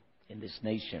here in this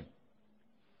nation.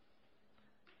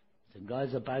 So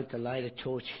God's about to light a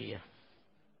torch here.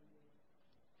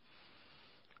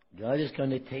 God is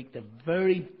going to take the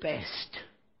very best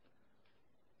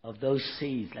of those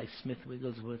seeds, like Smith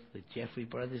Wigglesworth, the Jeffrey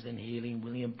Brothers in healing,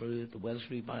 William Booth, the Welsh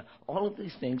Revival, all of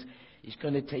these things. He's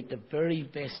going to take the very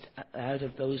best out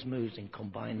of those moves and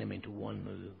combine them into one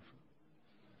move.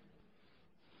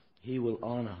 He will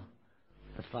honor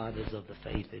the fathers of the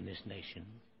faith in this nation.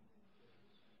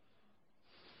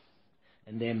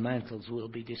 And their mantles will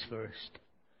be dispersed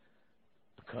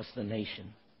across the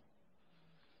nation.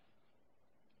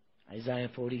 Isaiah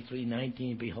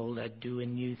 43:19, behold, I do a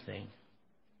new thing.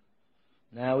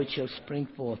 Now it shall spring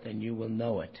forth, and you will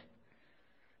know it.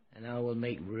 And I will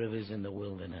make rivers in the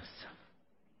wilderness.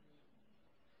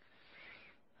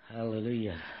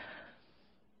 Hallelujah.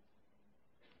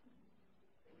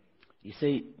 You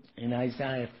see, in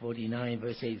Isaiah 49,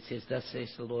 verse 8, it says, thus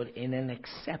says the Lord, in an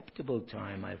acceptable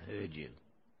time I've heard you.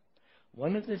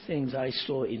 One of the things I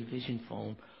saw in vision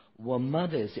form were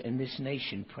mothers in this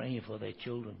nation praying for their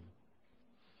children.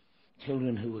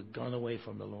 Children who had gone away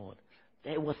from the Lord.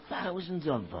 There were thousands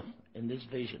of them in this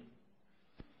vision.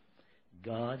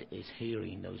 God is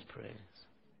hearing those prayers.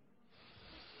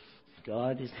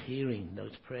 God is hearing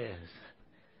those prayers.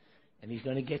 And He's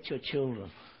going to get your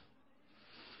children.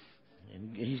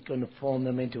 And He's going to form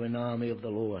them into an army of the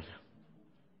Lord.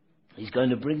 He's going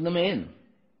to bring them in.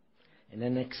 In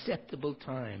an acceptable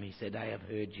time, He said, I have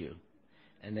heard you.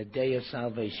 And the day of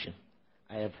salvation,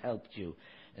 I have helped you.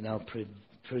 And I'll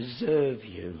preserve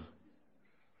you.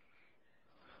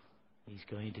 He's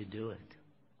going to do it.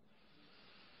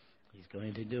 He's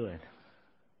going to do it.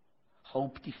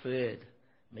 Hope deferred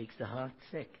makes the heart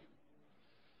sick.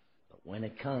 But when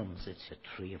it comes, it's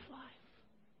a tree of life.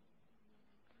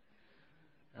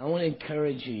 I want to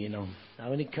encourage you, I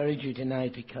want to encourage you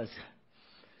tonight because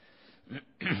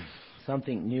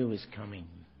something new is coming.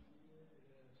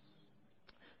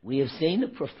 We have seen the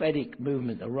prophetic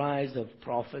movement, the rise of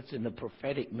prophets and the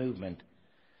prophetic movement,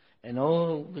 and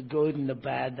all the good and the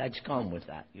bad that's gone with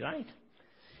that, right?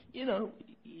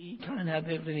 You can't have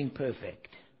everything perfect.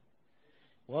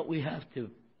 What we have to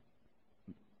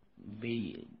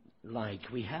be like,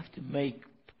 we have to make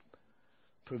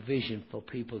provision for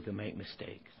people to make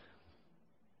mistakes.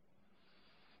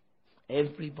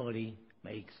 Everybody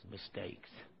makes mistakes.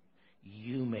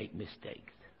 You make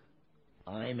mistakes.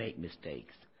 I make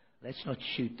mistakes. Let's not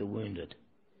shoot the wounded.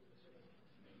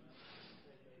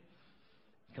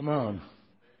 Come on.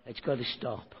 It's got to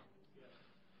stop.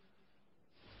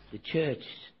 The church,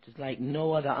 just like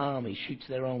no other army, shoots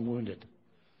their own wounded.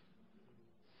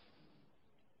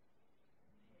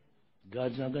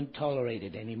 God's not going to tolerate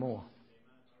it anymore.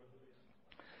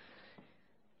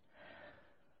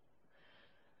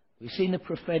 We've seen the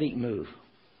prophetic move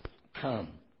come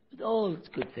with all its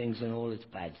good things and all its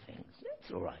bad things.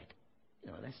 That's all right.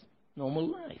 That's normal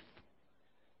life.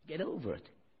 Get over it.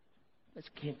 Let's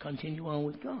continue on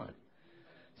with God.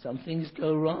 Some things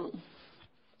go wrong.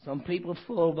 Some people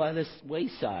fall by the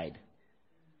wayside.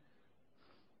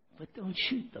 But don't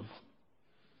shoot them.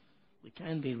 We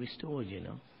can be restored,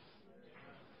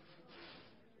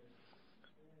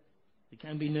 We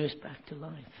can be nursed back to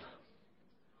life.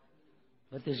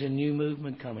 But there's a new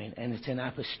movement coming, and it's an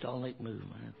apostolic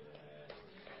movement.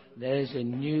 There's a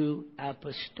new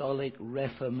apostolic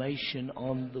reformation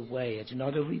on the way. It's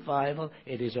not a revival,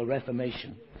 it is a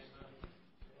reformation.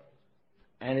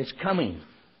 And it's coming.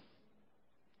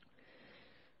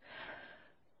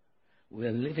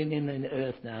 We're living in an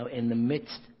earth now in the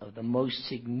midst of the most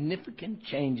significant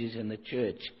changes in the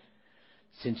church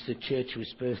since the church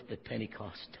was birthed at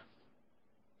Pentecost.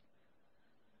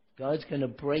 God's going to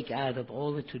break out of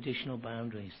all the traditional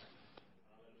boundaries.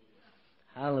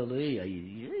 Hallelujah.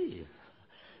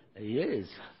 He is.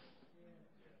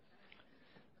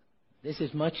 This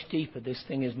is much deeper. This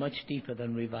thing is much deeper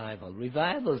than revival.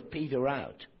 Revivals peter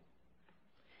out.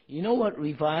 You know what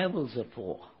revivals are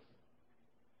for?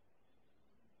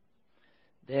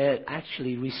 They're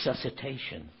actually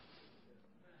resuscitation.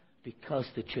 because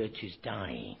the church is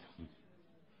dying.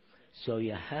 So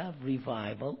you have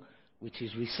revival, which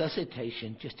is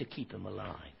resuscitation just to keep them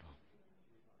alive.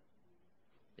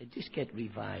 They just get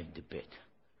revived a bit.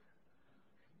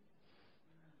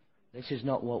 This is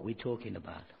not what we're talking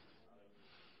about.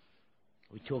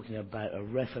 We're talking about a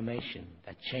reformation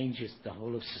that changes the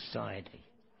whole of society.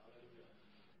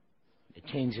 It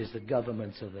changes the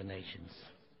governments of the nations.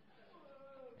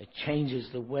 It changes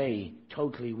the way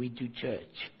totally we do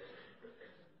church.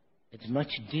 It's much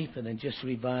deeper than just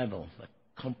revival,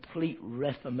 a complete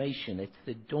reformation. It's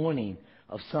the dawning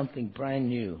of something brand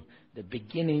new, the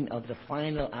beginning of the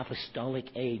final apostolic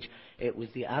age. It was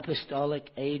the apostolic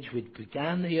age which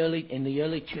began in the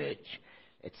early church.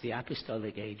 It's the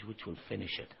apostolic age which will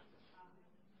finish it.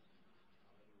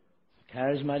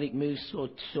 Charismatic moves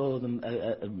saw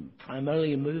them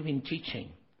primarily a move in teaching.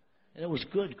 And it was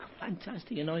good,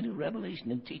 fantastic, anointed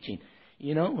revelation and teaching.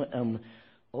 You know,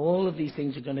 all of these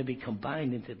things are going to be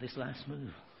combined into this last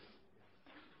move.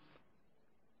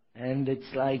 And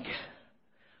it's like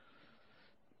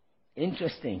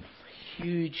interesting.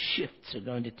 Huge shifts are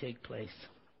going to take place.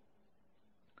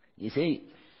 You see,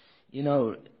 you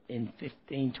know, in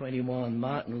 1521,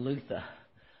 Martin Luther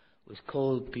was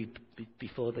called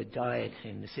before the Diet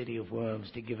in the city of Worms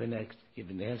to give an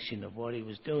explanation of what he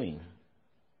was doing.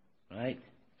 Right?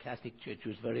 Catholic Church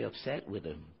was very upset with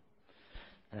him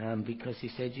because he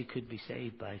said you could be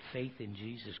saved by faith in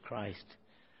Jesus Christ.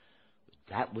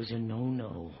 That was a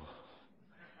no-no.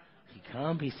 You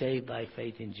can't be saved by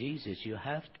faith in Jesus. You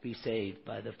have to be saved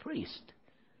by the priest.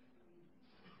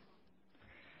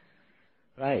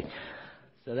 Right.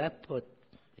 So that put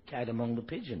the cat among the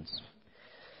pigeons.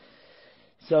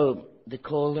 So they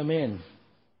called him in.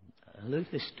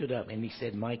 Luther stood up and he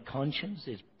said, "My conscience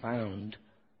is bound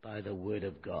by the word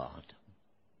of God.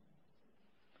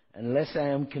 Unless I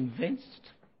am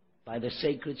convinced by the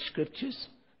sacred scriptures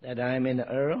that I am in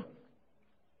error,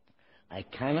 I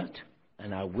cannot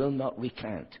and I will not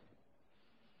recant.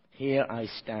 Here I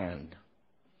stand.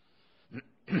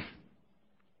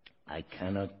 I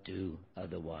cannot do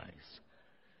otherwise.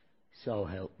 So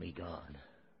help me God."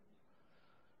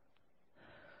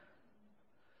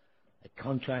 A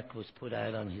contract was put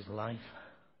out on his life,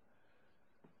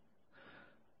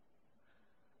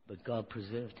 but God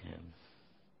preserved him.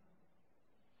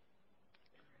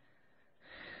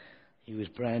 He was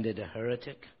branded a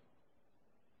heretic,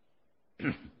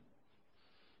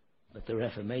 but the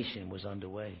Reformation was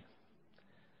underway.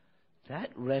 That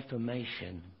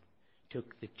Reformation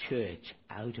took the church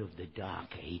out of the Dark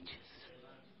Ages.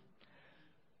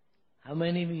 How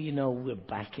many of you know we're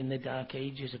back in the Dark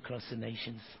Ages across the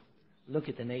nations? Look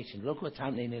at the nation. Look what's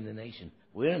happening in the nation.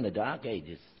 We're in the Dark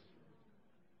Ages.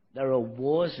 There are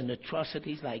wars and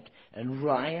atrocities and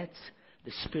riots.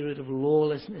 The spirit of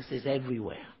lawlessness is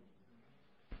everywhere.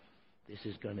 This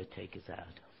is going to take us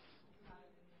out.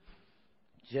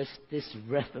 Just this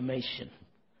Reformation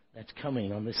that's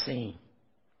coming on the scene.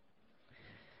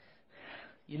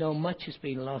 You know, much has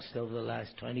been lost over the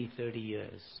last 20, 30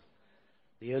 years.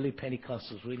 The early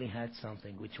Pentecostals really had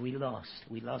something which we lost.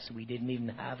 We didn't even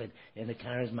have it in the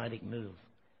charismatic move,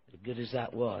 as good as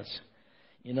that was.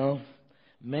 You know,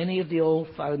 many of the old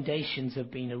foundations have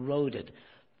been eroded.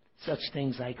 Such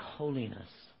things like holiness.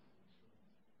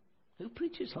 Who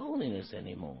preaches holiness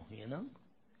anymore, you know?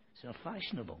 It's not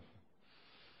fashionable.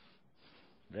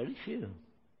 Very few.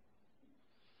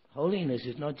 Holiness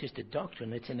is not just a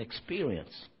doctrine, it's an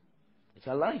experience. It's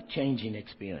a life-changing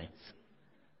experience.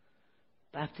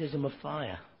 Baptism of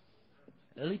fire.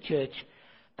 Early church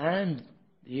and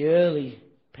the early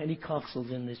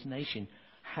Pentecostals in this nation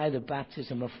had a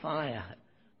baptism of fire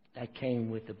that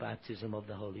came with the baptism of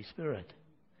the Holy Spirit.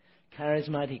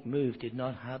 Charismatic move did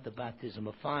not have the baptism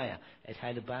of fire. It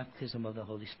had the baptism of the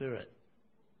Holy Spirit.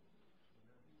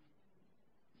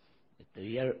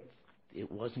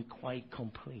 It wasn't quite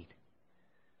complete.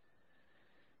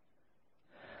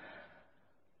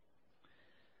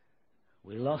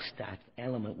 We lost that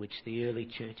element which the early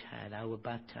church had. I will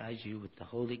baptize you with the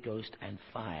Holy Ghost and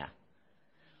fire.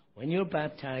 When you're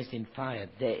baptized in fire,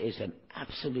 there is an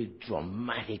absolute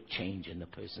dramatic change in the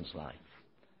person's life.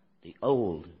 The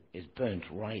old is burnt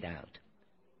right out.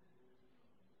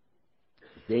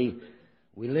 We're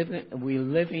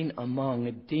living among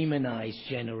a demonized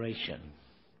generation.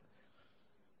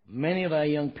 Many of our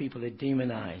young people are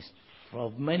demonized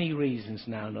for many reasons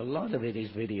now, and a lot of it is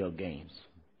video games.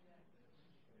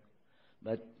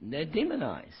 But they're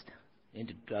demonized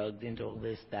into drugs, into all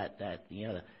this, that, the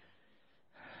other.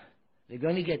 They're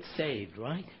going to get saved,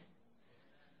 right?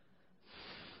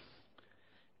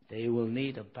 They will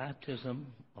need a baptism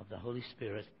of the Holy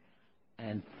Spirit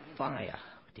and fire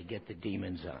to get the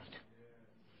demons out.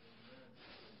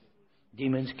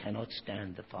 Demons cannot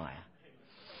stand the fire.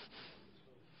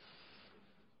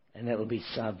 And there will be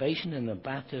salvation and the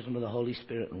baptism of the Holy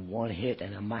Spirit in one hit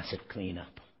and a massive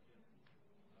cleanup.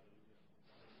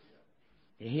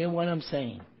 You hear what I'm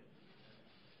saying?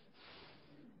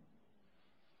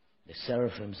 The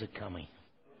seraphims are coming.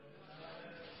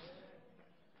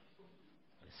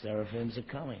 The seraphims are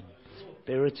coming.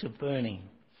 Spirits are burning.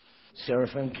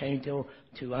 Seraphim came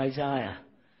to Isaiah,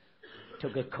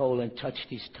 took a coal and touched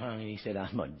his tongue, and he said,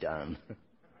 I'm undone.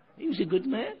 He was a good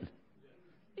man.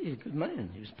 He was a good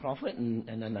man. He was a prophet and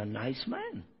a nice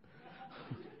man.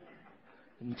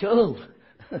 Until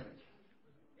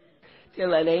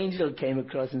that angel came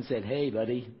across and said, hey,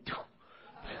 buddy.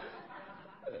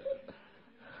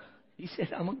 He said,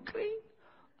 I'm unclean.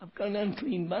 I've got an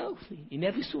unclean mouth. He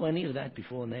never saw any of that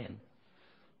before then.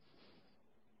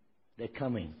 They're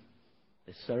coming.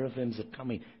 The seraphims are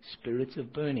coming. Spirits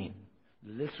of burning.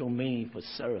 The literal meaning for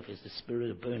seraph is the spirit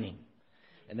of burning.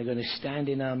 And they're going to stand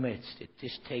in our midst. It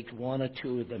just takes one or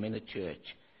two of them in a church.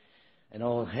 And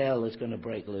all hell is going to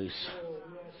break loose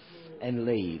and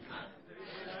leave.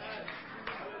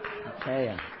 I tell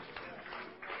you.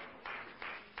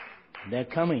 They're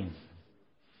coming.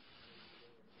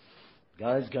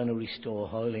 God's going to restore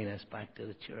holiness back to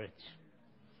the church.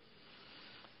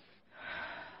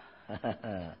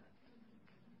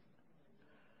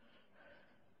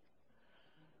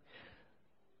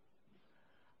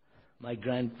 My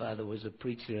grandfather was a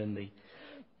preacher in the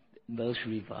Welsh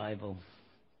revival,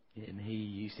 and he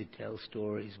used to tell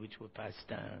stories which were passed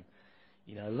down.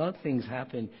 You know, a lot of things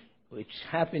happened which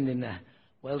happened in the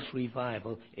Welsh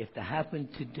revival. If they happened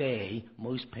today,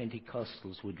 most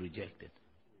Pentecostals would reject it.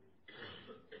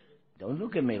 Don't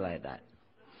look at me like that.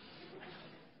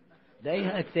 They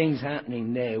had things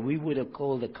happening there we would have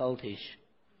called occultish.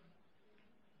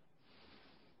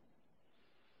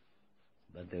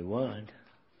 But they weren't.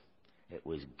 It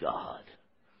was God.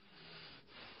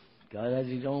 God has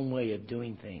his own way of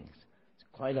doing things. It's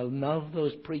quite enough of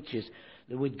those preachers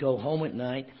that would go home at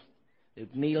night,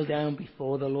 they'd kneel down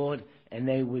before the Lord, and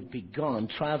they would be gone,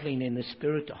 traveling in the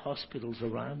Spirit to hospitals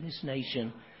around this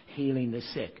nation, healing the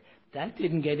sick. That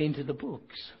didn't get into the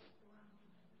books.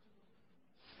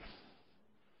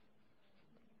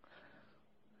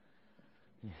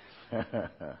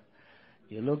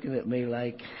 You're looking at me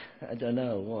like, I don't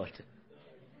know what.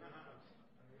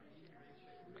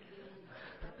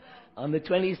 On the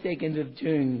 22nd of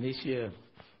June this year,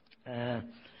 the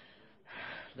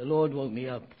Lord woke me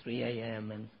up 3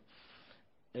 a.m. and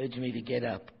urged me to get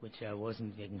up, which I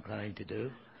wasn't inclined to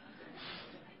do.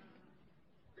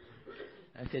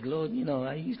 I said, Lord, you know,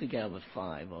 I usually get up at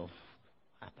 5 or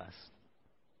 5:30.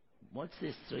 What's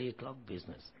this 3 o'clock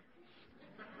business?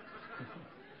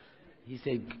 He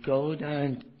said, go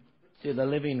down to the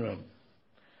living room.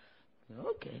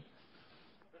 Okay.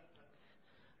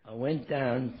 I went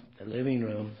down the living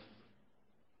room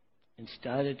and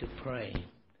started to pray.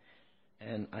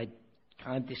 And I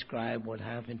can't describe what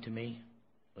happened to me,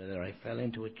 whether I fell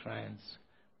into a trance,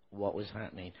 what was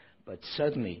happening. But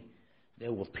suddenly,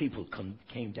 there were people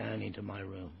came down into my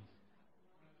room.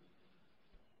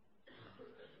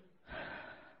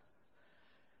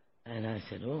 And I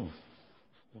said, oh,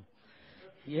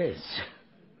 yes.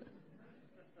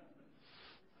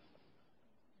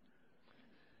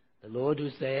 The Lord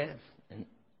was there and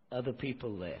other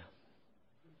people there.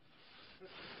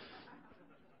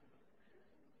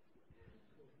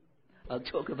 I'll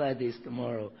talk about this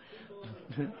tomorrow.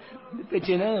 But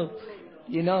you know,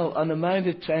 on the Mount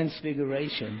of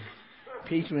Transfiguration,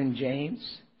 Peter and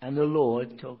James and the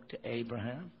Lord talked to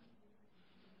Abraham.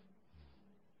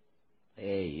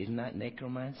 Hey, isn't that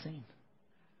necromancy?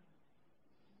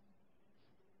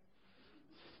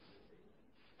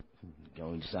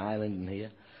 Going silent in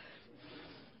here.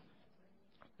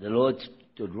 The Lord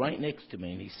stood right next to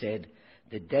me and he said,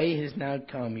 the day has now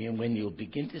come when you'll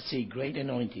begin to see great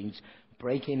anointings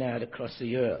breaking out across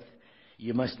the earth.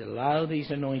 You must allow these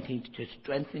anointings to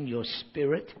strengthen your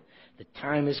spirit. The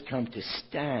time has come to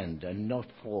stand and not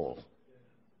fall.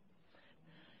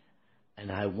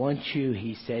 And I want you,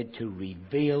 he said, to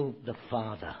reveal the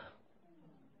Father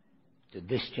to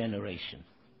this generation.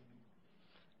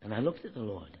 And I looked at the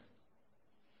Lord.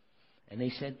 And he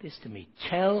said this to me.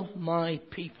 Tell my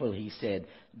people, he said,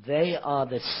 they are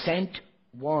the sent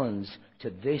ones to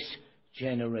this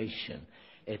generation.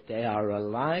 If they are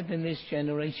alive in this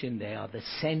generation, they are the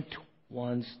sent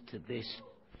ones to this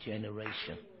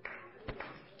generation.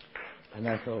 And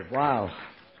I thought, wow.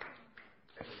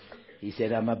 He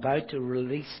said, I'm about to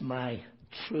release my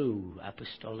true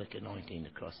apostolic anointing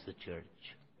across the church.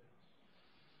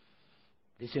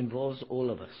 This involves all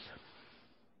of us.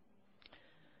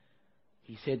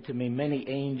 He said to me, many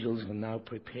angels are now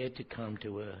prepared to come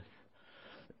to earth.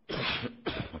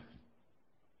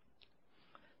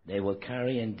 They will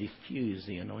carry and diffuse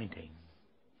the anointing.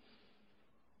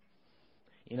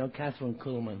 You know, Catherine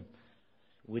Kuhlman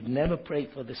would never pray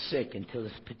for the sick until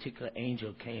this particular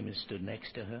angel came and stood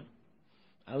next to her.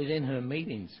 I was in her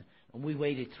meetings, and we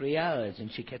waited 3 hours,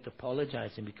 and she kept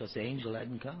apologizing because the angel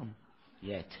hadn't come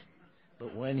yet.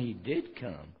 But when he did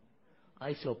come,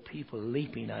 I saw people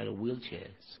leaping out of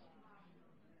wheelchairs.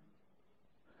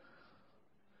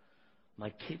 My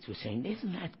kids were saying,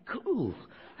 "Isn't that cool?"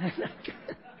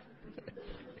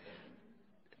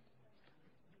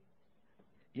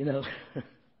 You know,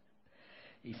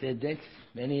 he said that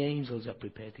many angels are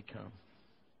prepared to come,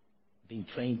 being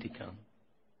trained to come.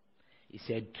 He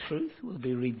said, truth will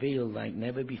be revealed like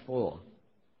never before.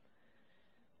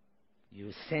 You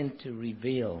were sent to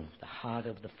reveal the heart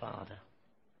of the Father.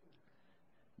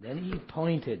 Then he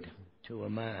pointed to a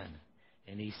man,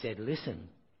 and he said, listen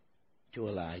to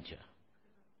Elijah,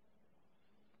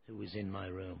 who was in my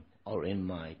room, or in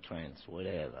my trance,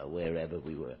 wherever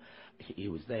we were. He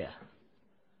was there.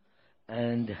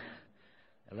 And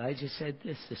Elijah said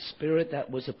this, the Spirit that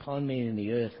was upon me in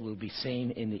the earth will be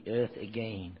seen in the earth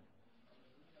again,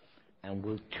 and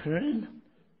will turn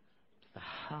the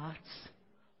hearts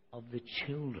of the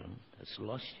children, this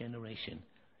lost generation,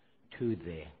 to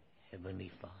their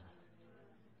Heavenly Father.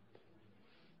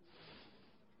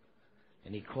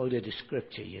 And he quoted a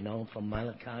scripture, you know, from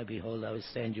Malachi, behold, I will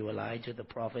send you Elijah the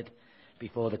prophet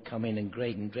before the coming and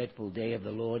great and dreadful day of the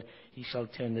Lord. He shall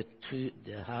turn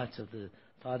the hearts of the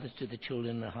fathers to the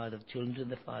children, and the heart of children to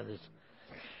the fathers.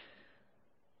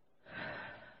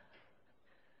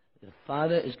 The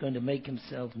Father is going to make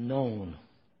himself known.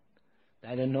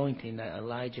 That anointing that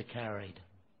Elijah carried.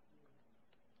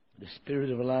 The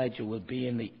spirit of Elijah will be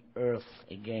in the earth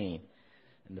again.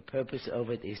 And the purpose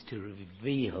of it is to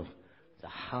reveal the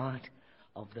heart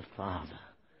of the Father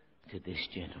to this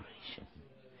generation.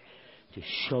 To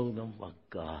show them what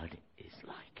God is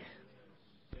like.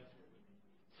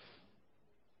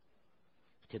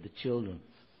 To the children.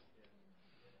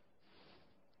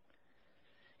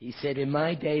 He said, in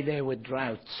my day there were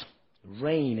droughts,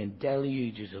 rain and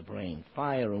deluges of rain,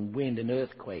 fire and wind and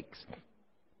earthquakes,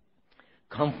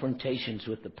 confrontations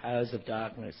with the powers of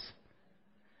darkness.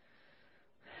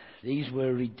 These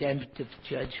were redemptive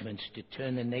judgments to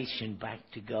turn the nation back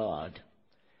to God.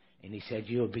 And he said,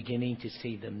 you're beginning to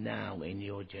see them now in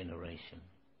your generation.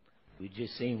 We've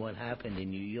just seen what happened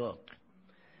in New York.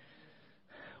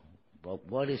 But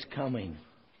what is coming,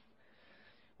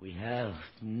 we have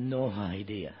no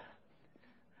idea.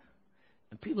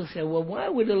 And people say, well, why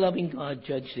would a loving God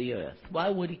judge the earth? Why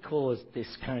would he cause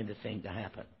this kind of thing to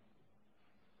happen?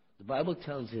 The Bible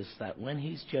tells us that when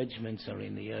his judgments are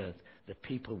in the earth, the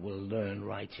people will learn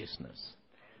righteousness.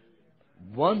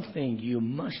 One thing you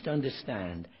must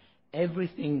understand,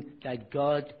 everything that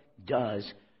God does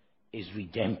is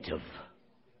redemptive.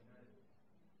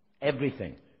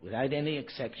 Everything, without any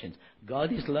exceptions.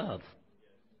 God is love.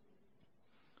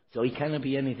 So he cannot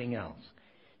be anything else.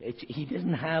 He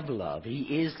doesn't have love. He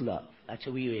is love. That's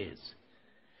who he is.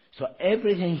 So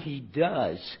everything he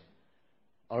does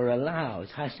or allows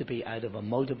has to be out of a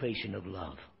motivation of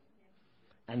love.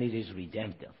 And it is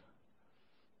redemptive.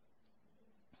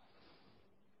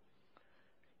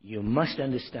 You must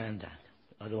understand that.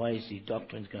 Otherwise, the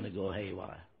doctrine's going to go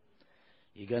haywire.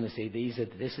 You're going to say,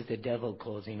 this is the devil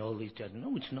causing all these judgments.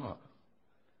 No, it's not.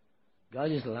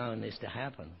 God is allowing this to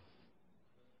happen.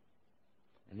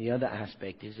 And the other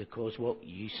aspect is, of course,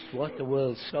 what the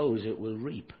world sows, it will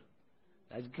reap.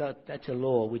 That's a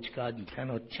law which God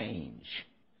cannot change.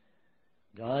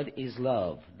 God is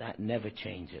love. That never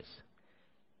changes.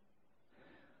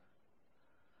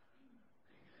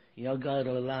 You know, God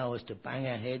will allow us to bang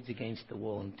our heads against the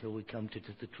wall until we come to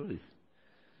the truth.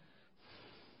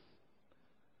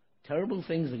 Terrible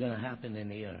things are going to happen in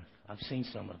the earth. I've seen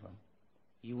some of them.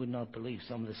 You would not believe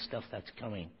some of the stuff that's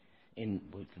coming in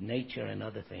with nature and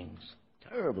other things.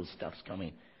 Terrible stuff's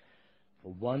coming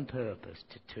for one purpose,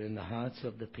 to turn the hearts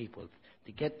of the people,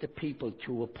 to get the people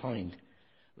to a point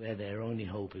where their only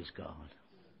hope is God.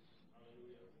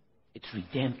 It's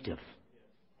redemptive.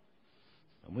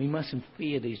 And we mustn't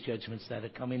fear these judgments that are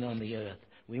coming on the earth.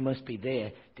 We must be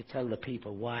there to tell the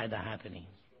people why they're happening.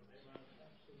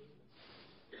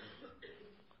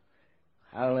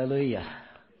 Hallelujah.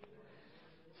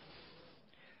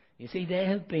 You see, there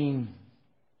have been...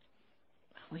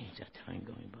 Where's that time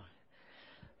going by?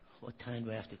 What time do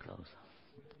we have to close?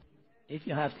 If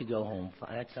you have to go home,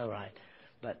 that's all right.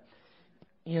 But,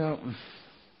 you know,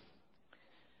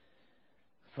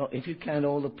 if you count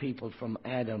all the people from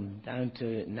Adam down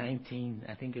to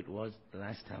I think it was the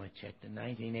last time I checked, in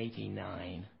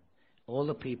 1989, all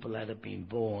the people that have been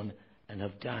born and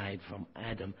have died from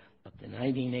Adam up to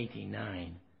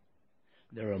 1989,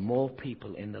 there are more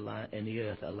people in the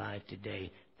earth alive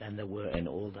today than there were in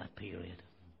all that period.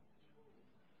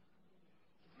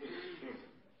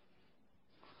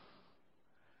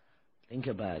 Think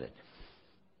about it.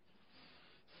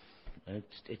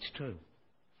 It's true.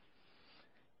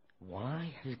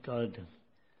 Why has God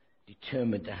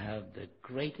determined to have the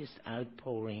greatest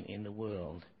outpouring in the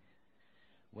world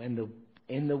when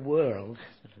in the world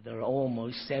there are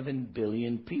almost 7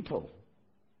 billion people?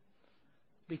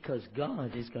 Because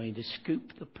God is going to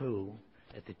scoop the pool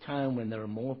at the time when there are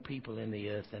more people in the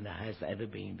earth than there has ever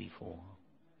been before.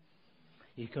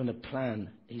 He's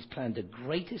planned the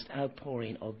greatest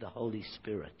outpouring of the Holy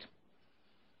Spirit.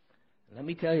 Let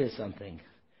me tell you something.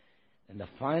 In the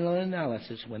final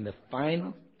analysis, when the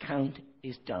final count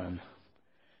is done,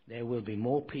 there will be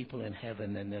more people in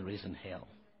heaven than there is in hell.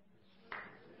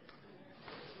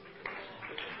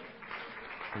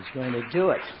 He's going to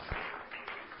do it.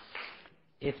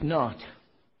 If not,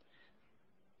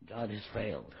 God has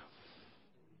failed.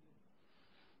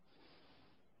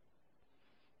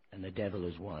 And the devil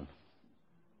has won.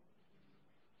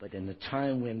 But in the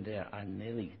time when there are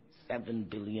nearly 7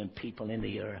 billion people in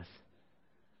the earth,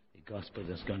 the gospel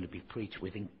is going to be preached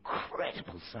with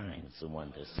incredible signs and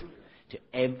wonders to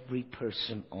every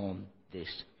person on this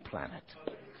planet.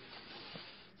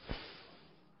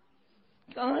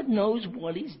 God knows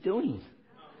what he's doing.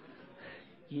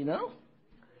 You know?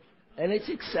 And it's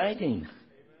exciting.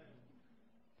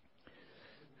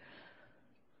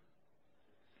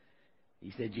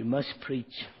 He said, you must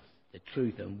preach the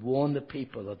truth and warn the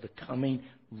people of the coming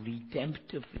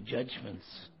redemptive judgments.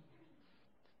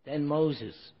 Then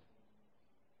Moses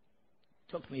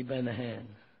took me by the hand,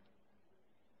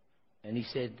 and he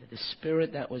said, the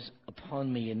Spirit that was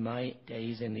upon me in my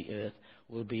days in the earth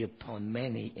will be upon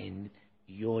many in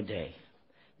your day.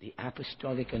 The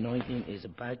apostolic anointing is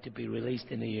about to be released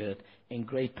in the earth in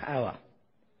great power.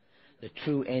 The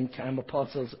true end-time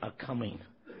apostles are coming.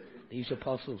 These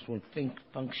apostles will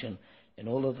function in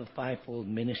all of the fivefold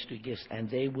ministry gifts, and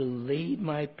they will lead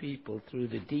my people through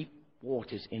the deep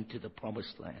waters into the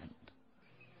promised land.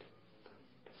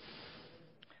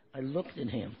 I looked at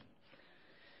him,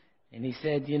 and he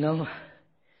said,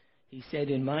 he said,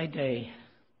 in my day,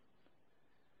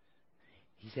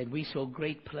 he said, we saw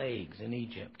great plagues in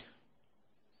Egypt.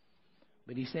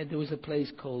 But he said there was a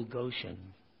place called Goshen.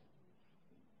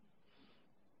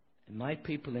 And my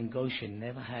people in Goshen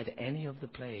never had any of the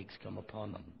plagues come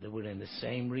upon them. They were in the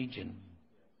same region,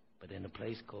 but in a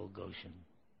place called Goshen.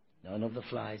 None of the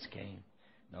flies came.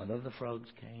 None of the frogs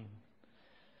came.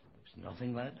 There was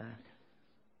nothing like that.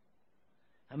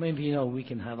 How many of you know we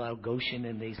can have our Goshen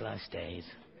in these last days?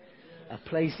 A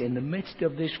place in the midst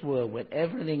of this world where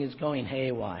everything is going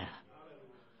haywire.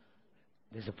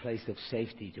 There's a place of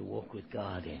safety to walk with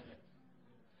God in.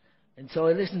 And so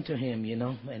I listened to him,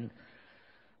 and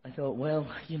I thought, well,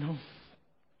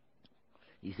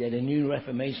 he said a new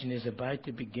reformation is about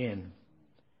to begin.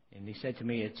 And he said to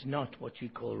me, it's not what you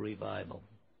call revival.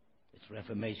 It's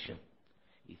reformation.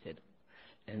 He said,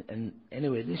 and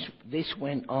anyway, this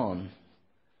went on.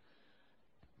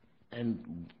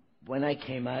 And when I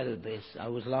came out of this, I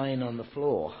was lying on the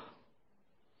floor.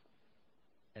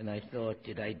 And I thought,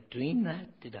 did I dream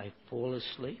that? Did I fall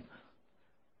asleep?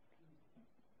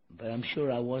 But I'm sure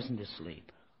I wasn't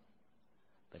asleep.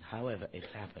 But however, it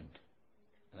happened.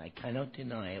 And I cannot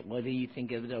deny it. Whether you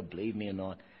think of it or believe me or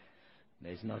not,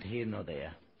 there's not here nor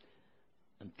there.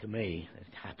 And to me,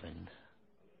 it happened.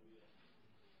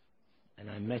 And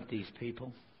I met these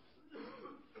people.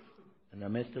 And I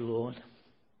met the Lord.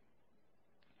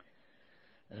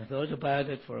 And I thought about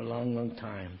it for a long, long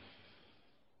time.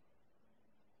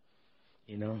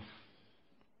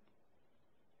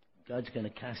 God's going to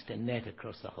cast a net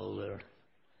across the whole earth.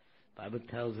 The Bible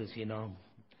tells us, in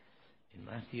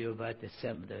Matthew about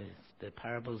the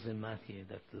parables in Matthew,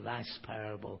 the last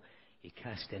parable, he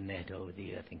cast a net over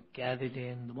the earth and gathered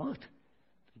in what?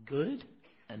 The good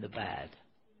and the bad.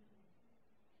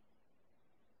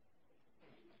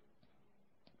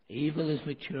 Evil is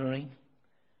maturing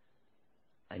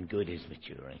and good is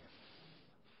maturing.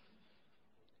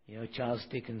 Charles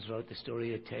Dickens wrote the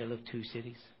story, A Tale of Two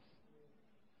Cities.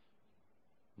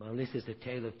 Well, this is a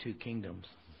tale of two kingdoms.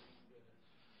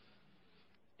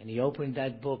 And he opened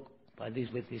that book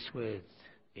with these words.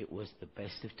 It was the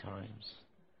best of times.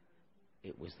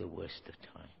 It was the worst of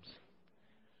times.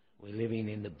 We're living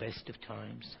in the best of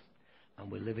times,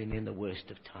 and we're living in the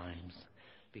worst of times,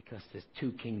 because there's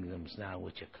two kingdoms now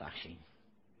which are clashing.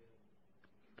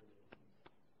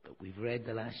 But we've read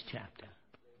the last chapter,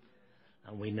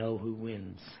 and we know who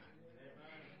wins.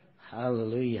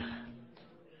 Hallelujah.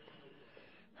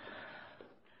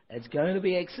 It's going to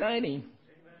be exciting.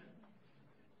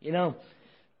 You know,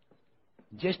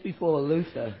 just before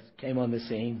Luther came on the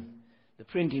scene, the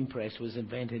printing press was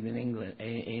invented in England,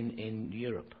 in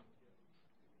Europe.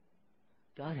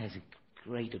 God has a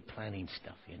great at planning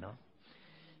stuff, you know.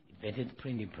 Invented the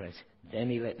printing press, then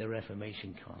he let the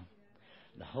Reformation come.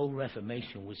 The whole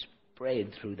Reformation was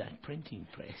spread through that printing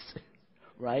press,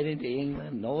 right into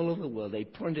England and all over the world. They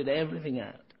printed everything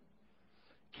out.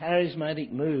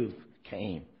 Charismatic move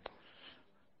came.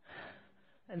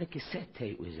 And the cassette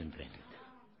tape was invented.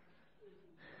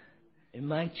 In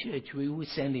my church, we were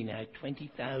sending out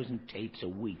 20,000 tapes a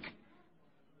week.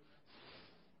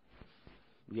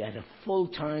 We had a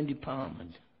full-time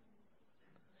department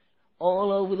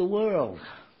all over the world.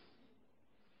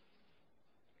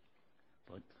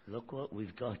 But look what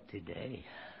we've got today.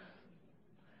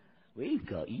 We've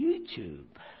got YouTube.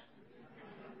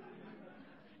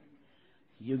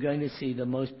 You're going to see the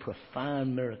most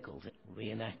profound miracles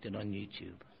reenacted on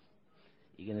YouTube.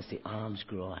 You're going to see arms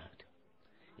grow out.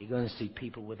 You're going to see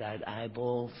people without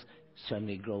eyeballs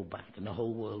suddenly grow back, and the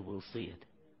whole world will see it.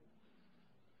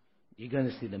 You're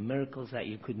going to see the miracles that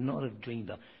you could not have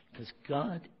dreamed of. Because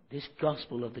God, this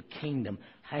gospel of the kingdom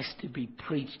has to be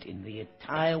preached in the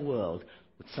entire world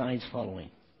with signs following,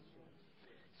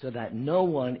 so that no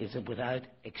one is without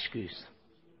excuse.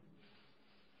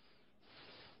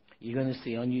 You're going to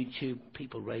see on YouTube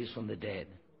people raised from the dead.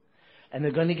 And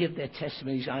they're going to give their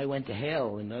testimonies, I went to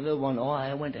hell. And another one, oh,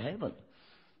 I went to heaven.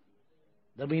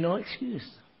 There'll be no excuse.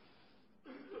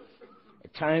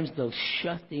 At times they'll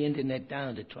shut the internet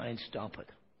down to try and stop it.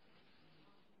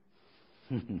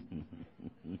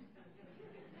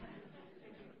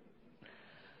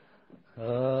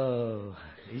 Oh,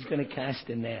 he's going to cast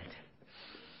a net.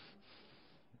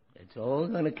 It's all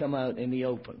going to come out in the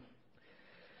open.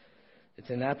 It's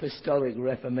an apostolic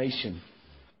reformation.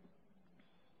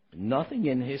 Nothing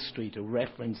in history to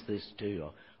reference this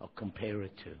to or compare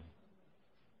it to.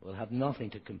 We'll have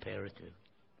nothing to compare it to.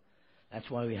 That's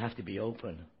why we have to be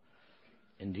open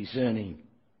and discerning.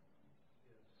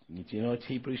 Do you know it's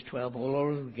Hebrews 12 all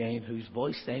over again, whose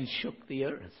voice then shook the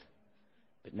earth.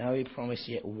 But now he promised,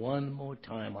 yet one more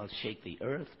time I'll shake the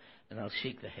earth and I'll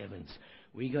shake the heavens.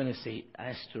 We're going to see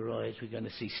asteroids. We're going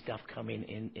to see stuff coming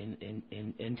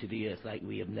into the earth like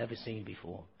we have never seen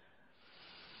before.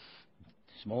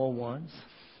 Small ones,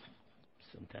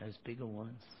 sometimes bigger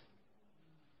ones.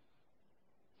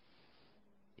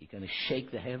 He's going to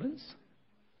shake the heavens.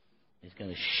 He's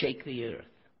going to shake the earth.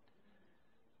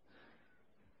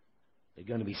 There are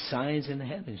going to be signs in the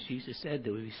heavens. Jesus said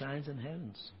there will be signs in the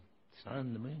heavens.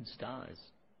 Sun, the moon, stars.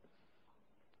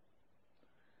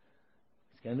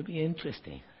 It's going to be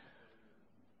interesting.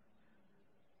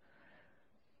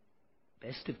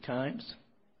 Best of times,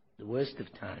 the worst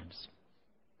of times.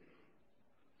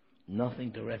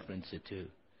 Nothing to reference it to.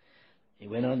 He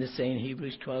went on to say in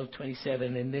Hebrews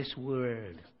 12:27, in this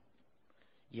word,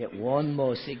 yet one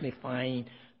more, signifying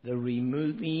the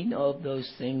removing of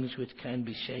those things which can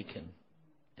be shaken,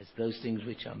 as those things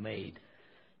which are made,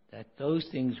 that those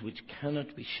things which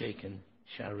cannot be shaken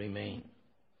shall remain.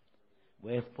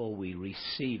 Wherefore we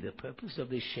receive, the purpose of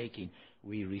this shaking,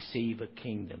 we receive a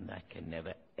kingdom that can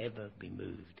never ever be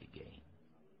moved again.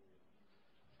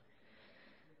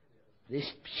 This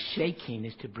shaking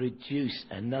is to produce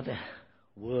another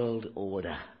world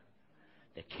order,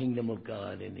 the kingdom of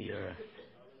God in the earth.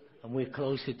 And we're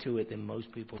closer to it than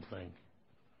most people think.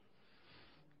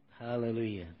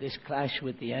 Hallelujah. This clash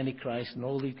with the Antichrist and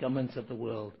all the governments of the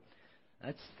world,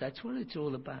 that's what it's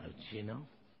all about, you know.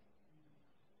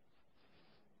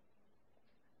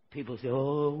 People say,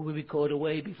 oh, we'll be caught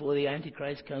away before the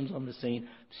Antichrist comes on the scene.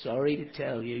 Sorry to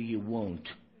tell you, you won't.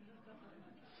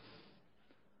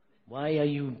 Why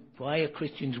are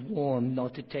Christians warned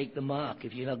not to take the mark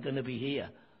if you're not going to be here?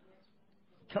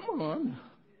 Come on.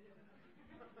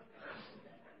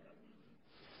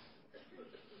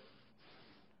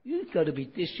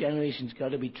 This generation's got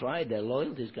to be tried. Their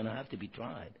loyalty's going to have to be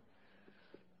tried.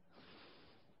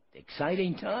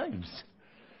 Exciting times.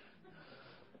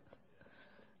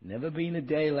 Never been a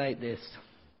day like this.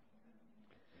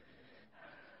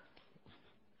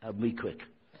 I'll be quick.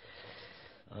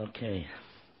 Okay.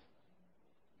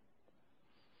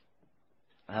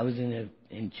 I was in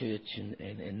church in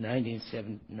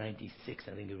 1996,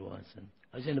 I think it was. And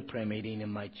I was in a prayer meeting in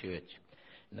my church.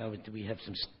 now we had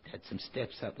some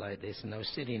steps up like this, and I was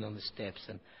sitting on the steps,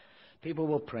 and people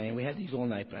were praying. We had these all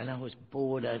night, and I was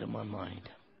bored out of my mind.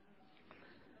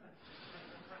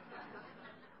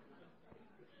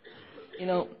 You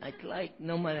know,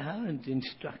 no matter how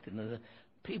instructed,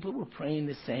 people were praying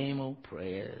the same old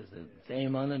prayers, the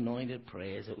same unanointed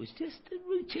prayers. It was just a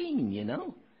routine, you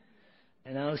know.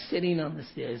 And I was sitting on the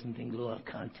stairs and thinking, Lord,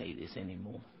 I can't take this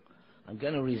anymore. I'm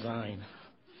going to resign.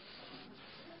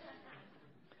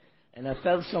 And I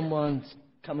felt someone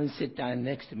come and sit down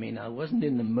next to me, and I wasn't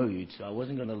in the mood, so I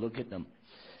wasn't going to look at them.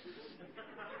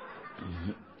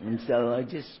 And so I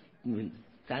just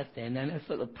sat there, and then I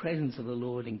felt the presence of the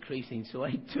Lord increasing, so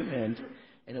I turned,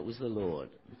 and it was the Lord.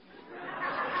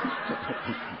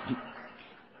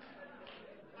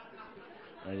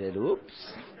 I said,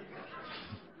 oops.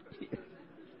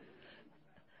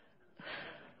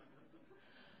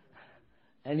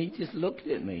 And he just looked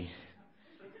at me.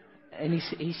 And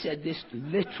he said this,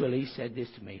 literally said this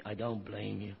to me, I don't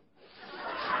blame you.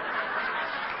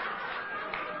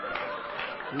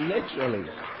 Literally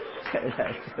said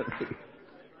that to me.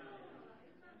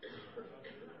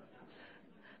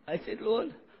 I said,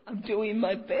 Lord, I'm doing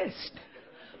my best.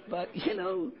 But, you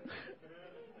know.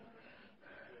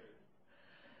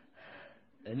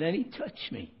 And then he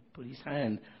touched me, put his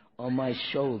hand on my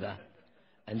shoulder.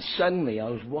 And suddenly I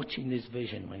was watching this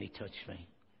vision when he touched me.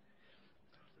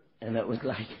 And it was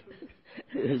like,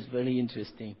 it was very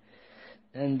interesting.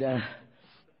 And it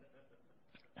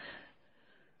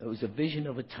was a vision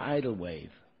of a tidal wave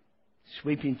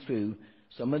sweeping through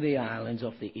some of the islands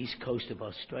off the east coast of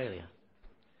Australia.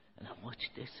 And I watched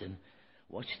this and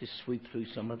watched this sweep through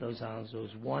some of those islands. There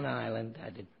was one island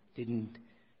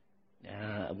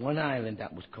one island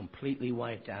that was completely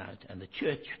wiped out. And the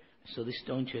church, so the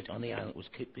stone church on the island was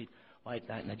completely wiped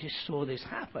out. And I just saw this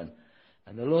happen.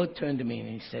 And the Lord turned to me and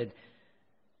he said,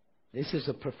 this is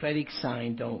a prophetic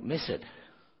sign, don't miss it.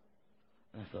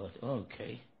 And I thought, oh,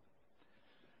 okay.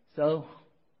 So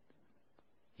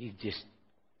he just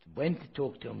went to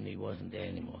talk to him and he wasn't there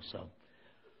anymore. So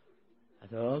I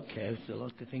thought, okay, there's a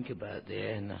lot to think about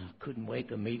there. And I couldn't wait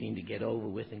the meeting to get over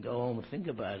with and go home and think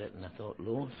about it. And I thought,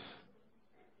 Lord,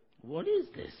 what is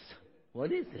this?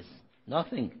 What is this?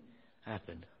 Nothing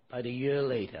happened. About a year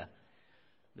later,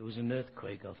 there was an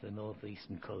earthquake off the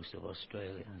northeastern coast of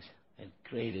Australia. It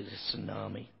created a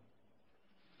tsunami.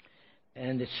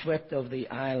 And it swept over the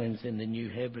islands in the New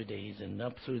Hebrides and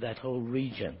up through that whole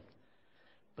region.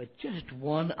 But just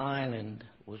one island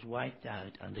was wiped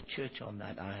out and the church on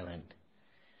that island.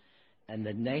 And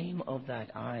the name of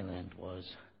that island was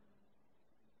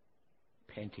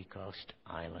Pentecost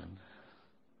Island.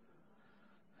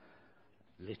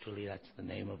 Literally, that's the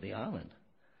name of the island.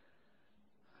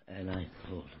 And I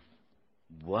thought,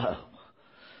 wow.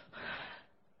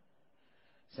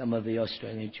 Some of the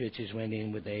Australian churches went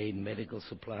in with aid and medical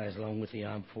supplies along with the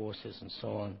armed forces and so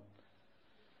on.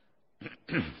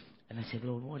 And I said,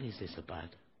 Lord, what is this about?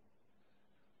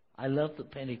 I love the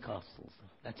Pentecostals.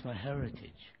 That's my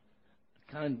heritage.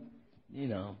 I can't,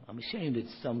 I'm ashamed at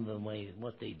some of the way,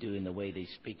 what they do and the way they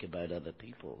speak about other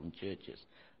people and churches.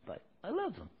 But I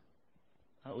love them.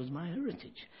 That was my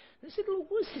heritage. I said, Lord,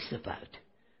 what's this about?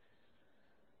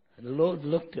 And the Lord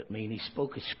looked at me and he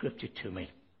spoke a scripture to me.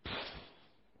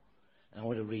 I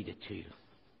want to read it to you.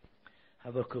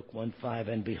 Habakkuk 1:5,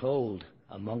 and behold,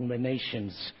 among the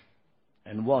nations,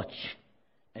 and watch,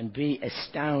 and be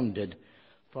astounded,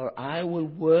 for I will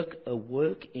work a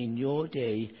work in your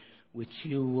day which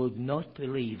you would not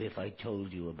believe if I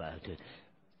told you about it.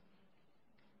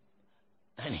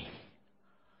 And I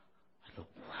thought,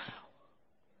 wow.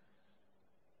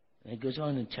 And it goes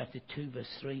on in chapter 2, verse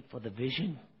 3, for the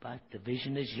vision, but the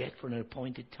vision is yet for an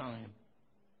appointed time.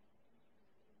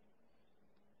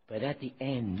 But at the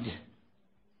end,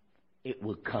 it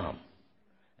will come.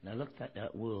 And I looked at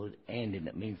that word end, and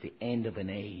it means the end of an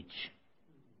age.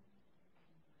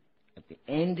 At the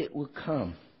end, it will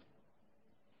come.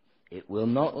 It will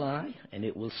not lie, and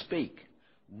it will speak.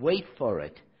 Wait for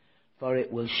it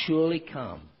will surely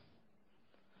come.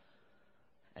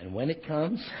 And when it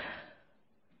comes,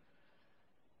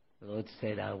 the Lord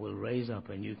said, I will raise up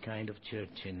a new kind of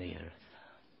church in the earth.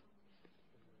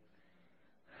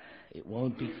 It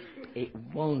won't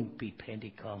be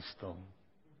Pentecostal.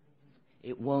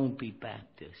 It won't be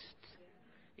Baptist.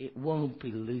 It won't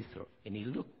be Lutheran. And he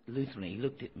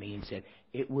looked at me and said,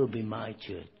 it will be my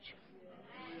church.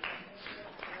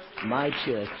 My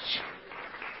church.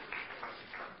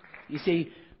 You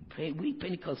see, we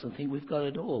Pentecostals think we've got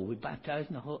it all. We're baptized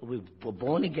in the whole, we're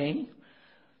born again.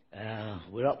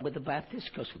 We're up with the Baptists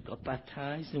because we got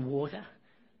baptized in water.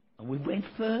 And we went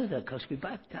further because we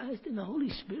baptized in the Holy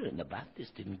Spirit. And the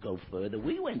Baptists didn't go further.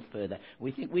 We went further.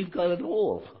 We think we've got it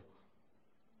all.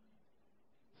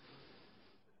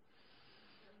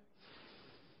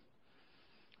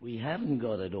 We haven't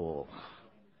got it all.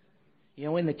 You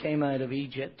know, when they came out of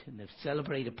Egypt and they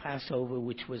celebrated Passover,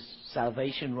 which was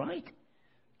salvation, right?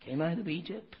 Came out of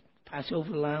Egypt.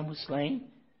 Passover lamb was slain.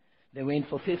 They went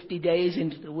for 50 days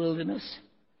into the wilderness.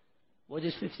 What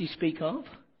does 50 speak of?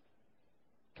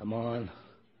 Come on.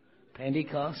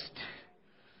 Pentecost.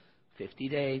 50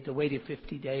 days. They waited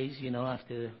 50 days,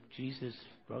 after Jesus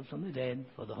rose from the dead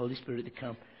for the Holy Spirit to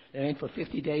come. They went for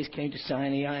 50 days, came to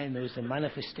Sinai, and there was a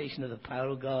manifestation of the power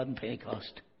of God in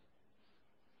Pentecost.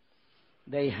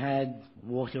 They had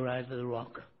water out of the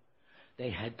rock.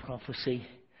 They had prophecy.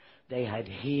 They had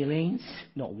healings.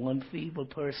 Not one feeble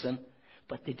person.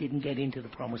 But they didn't get into the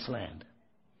promised land.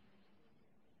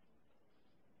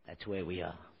 That's where we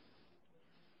are.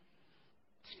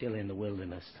 Still in the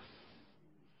wilderness.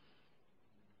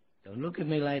 Don't look at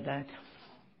me like that.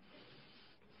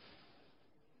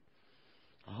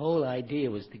 The whole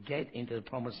idea was to get into the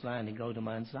promised land and go to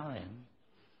Mount Zion.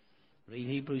 Read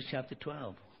Hebrews chapter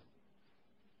 12.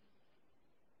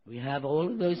 We have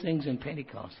all of those things in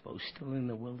Pentecost, but we're still in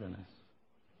the wilderness.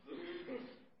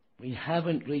 We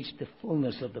haven't reached the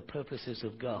fullness of the purposes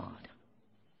of God.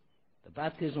 The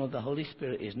baptism of the Holy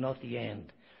Spirit is not the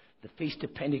end. The Feast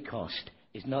of Pentecost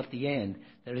is not the end.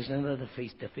 There is another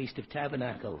feast, the Feast of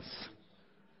Tabernacles.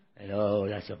 And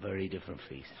that's a very different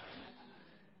feast.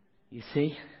 You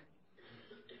see?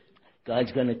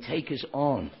 God's going to take us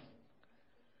on.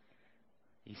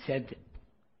 He said,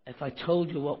 if I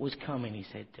told you what was coming, he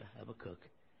said to Habakkuk,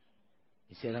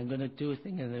 he said, I'm going to do a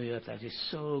thing in the earth that is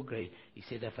so great. He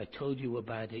said, if I told you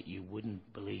about it, you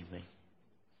wouldn't believe me.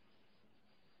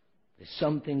 There's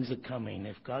some things are coming.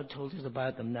 If God told us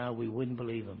about them now, we wouldn't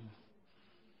believe him.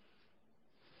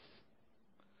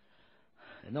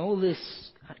 And all this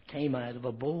came out of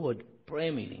a board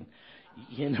prayer meeting.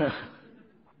 He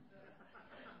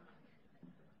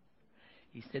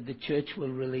said the church will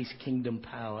release kingdom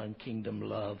power and kingdom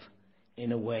love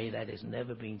in a way that has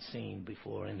never been seen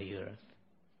before in the earth.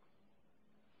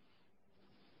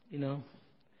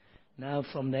 Now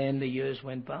from then the years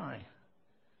went by.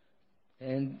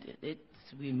 And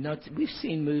we've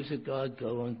seen moves of God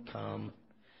go and come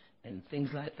and things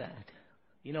like that.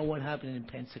 You know what happened in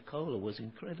Pensacola was an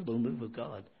incredible move of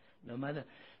God.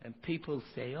 And people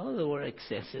say, there were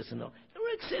excesses and all. There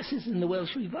were excesses in the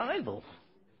Welsh revival.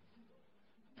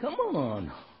 Come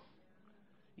on.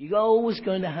 You're always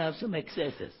going to have some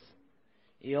excesses.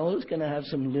 You're always going to have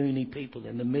some loony people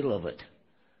in the middle of it.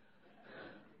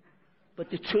 But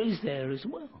the truth's there as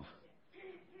well.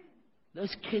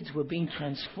 Those kids were being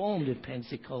transformed in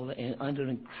Pensacola under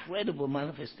incredible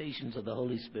manifestations of the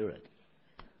Holy Spirit.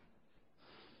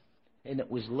 And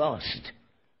it was lost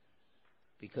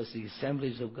because the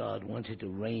Assemblies of God wanted to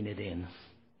rein it in.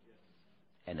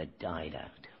 And it died out.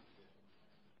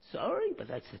 Sorry, but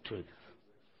that's the truth.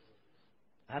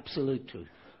 Absolute truth.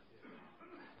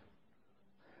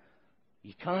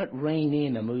 You can't rein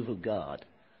in a move of God.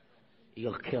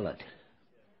 You'll kill it.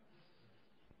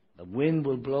 The wind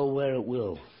will blow where it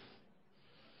will.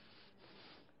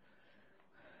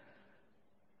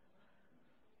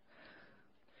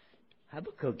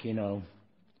 Habakkuk,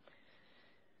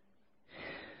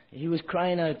 he was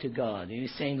crying out to God. He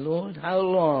was saying, Lord, how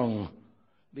long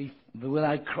will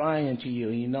I cry unto you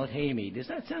and you not hear me? Does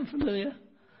that sound familiar?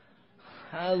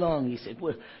 How long? He said,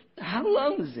 well, how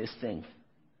long is this thing?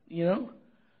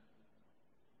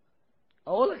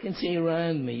 All I can see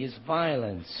around me is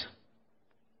violence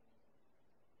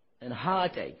and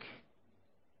heartache.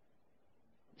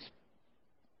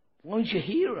 Won't you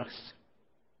hear us?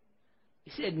 He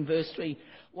said in verse 3,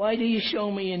 why do you show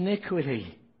me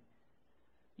iniquity?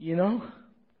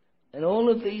 And all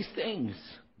of these things,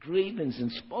 grievance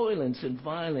and spoilance and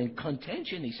violence,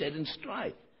 contention, he said, and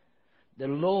strife. The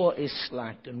law is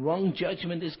slacked and wrong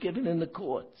judgment is given in the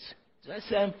courts. Does that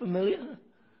sound familiar?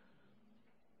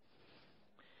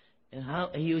 And how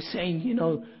he was saying,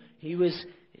 he was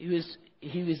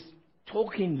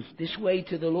talking this way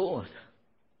to the Lord.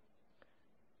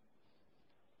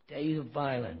 Days of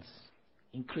violence,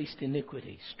 increased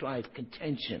iniquity, strife,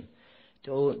 contention.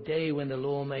 Day when the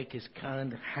lawmakers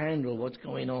can't handle what's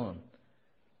going on.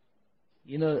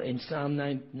 In Psalm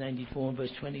 94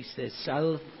 verse 20 it says,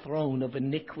 shall the throne of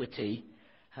iniquity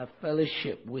have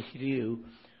fellowship with you,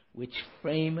 which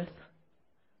frameth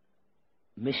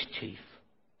mischief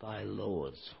by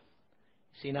laws.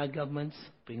 Seen our governments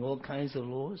bring all kinds of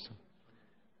laws,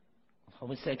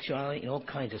 homosexuality and all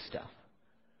kinds of stuff.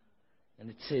 And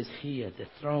it says here,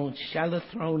 shall the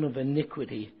throne of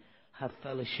iniquity have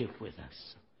fellowship with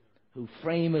us, who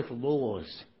frameth laws,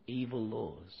 evil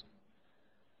laws.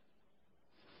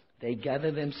 They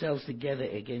gather themselves together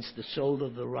against the soul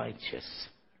of the righteous.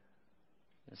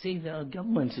 See, the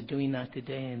governments are doing that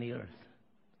today in the earth.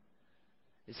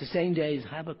 It's the same day as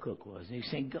Habakkuk was. And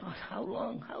he's saying, God, how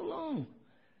long? How long?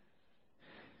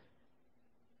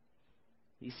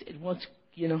 He said,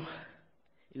 he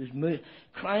was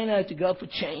crying out to God for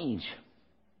change.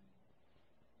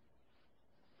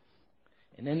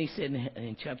 And then he said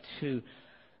in chapter 2,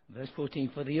 verse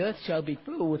 14, for the earth shall be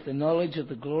filled with the knowledge of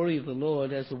the glory of the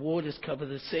Lord as the waters cover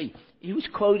the sea. He was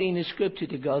quoting the scripture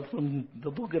to God from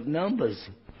the book of Numbers.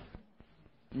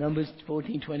 Numbers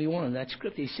 14:21, that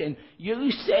scripture. He's saying,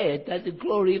 you said that the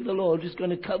glory of the Lord is going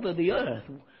to cover the earth.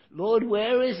 Lord,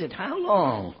 where is it? How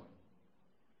long?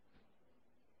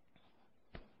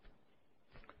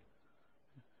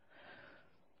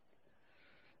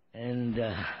 And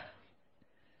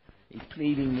he's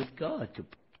pleading with God to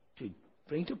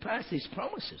bring to pass his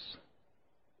promises.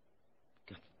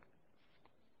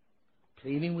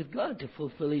 Pleading with God to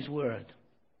fulfill his word.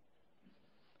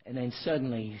 And then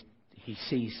suddenly he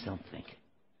sees something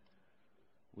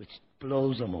which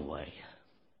blows him away.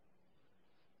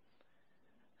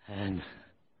 And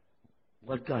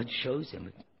what God shows him,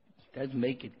 it doesn't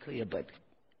make it clear, but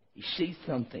he sees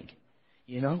something,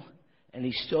 and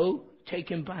he's so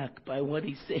taken back by what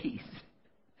he sees.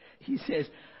 He says,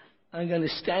 I'm going to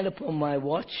stand upon my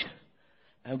watch,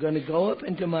 I'm going to go up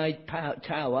into my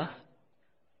tower,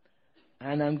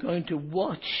 and I'm going to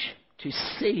watch to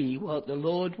see what the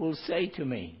Lord will say to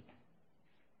me.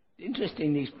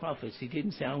 Interesting, these prophets, he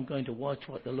didn't say, I'm going to watch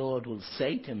what the Lord will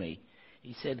say to me.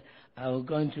 He said, I'm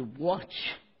going to watch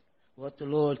what the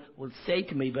Lord will say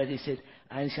to me. But he said,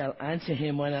 I shall answer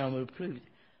him when I'm reproved.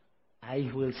 I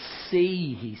will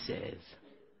see, he says.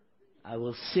 I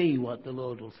will see what the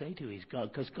Lord will say to his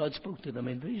God. Because God spoke to them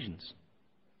in visions.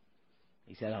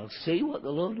 He said, I'll see what the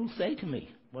Lord will say to me.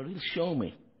 What he'll show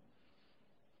me.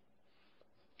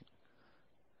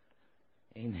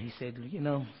 And he said,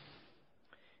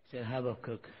 said,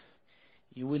 Habakkuk,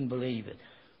 you wouldn't believe it.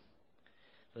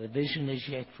 For the vision is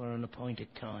yet for an appointed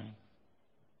time.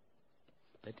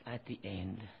 But at the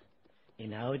end,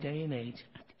 in our day and age,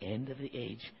 at the end of the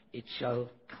age, it shall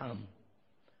come.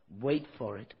 Wait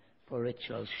for it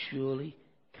shall surely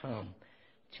come.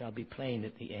 It shall be plain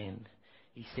at the end.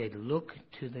 He said, look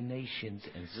to the nations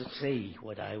and see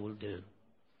what I will do.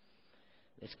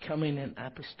 There's coming an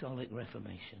apostolic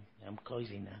reformation. I'm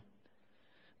closing now.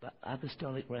 But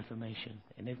apostolic reformation.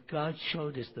 And if God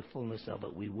showed us the fullness of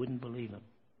it, we wouldn't believe him.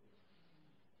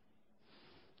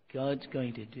 God's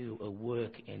going to do a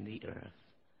work in the earth.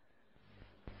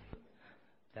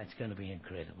 That's going to be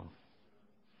incredible.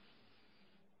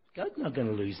 God's not going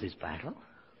to lose this battle.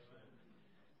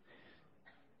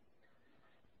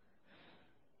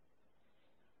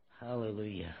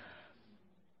 Hallelujah.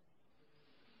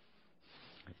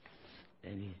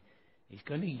 And he's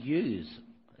going to use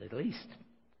at least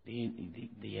the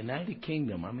United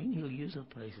Kingdom. I mean, he'll use other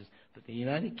places, but the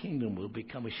United Kingdom will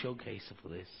become a showcase for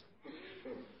this.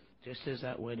 Just as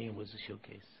that wedding was a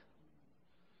showcase.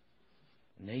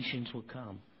 Nations will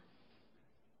come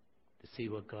to see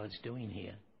what God's doing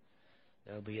here.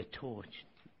 There'll be a torch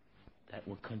that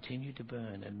will continue to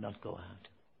burn and not go out.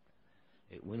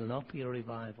 It will not be a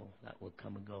revival that will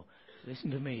come and go. Listen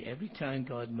to me. Every time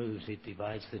God moves, it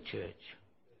divides the church.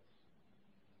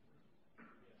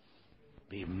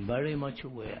 Be very much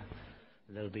aware.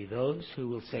 There'll be those who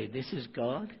will say, this is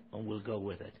God, and we'll go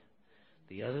with it.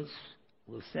 The others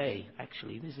will say,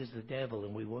 actually, this is the devil,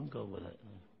 and we won't go with it.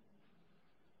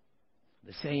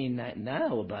 They're saying that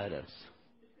now about us.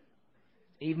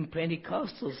 Even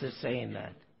Pentecostals are saying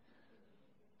that.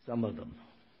 Some of them.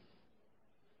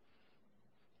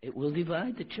 It will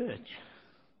divide the church.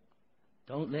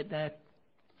 Don't let that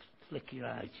flick your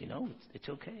eyes. It's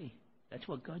okay. That's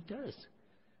what God does.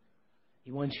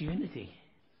 He wants unity.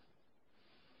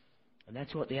 And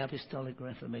that's what the Apostolic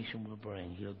Reformation will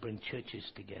bring. He'll bring churches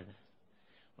together.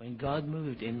 When God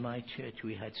moved in my church,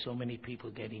 we had so many people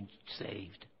getting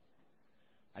saved.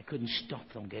 I couldn't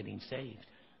stop them getting saved.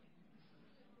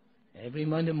 Every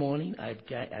Monday morning, I'd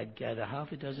gather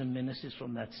half a dozen ministers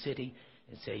from that city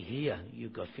and say, here,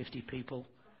 you've got 50 people,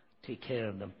 take care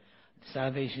of them.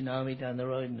 Salvation Army down the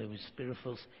road, and there was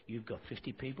Spirituals, you've got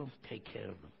 50 people, take care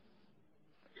of them.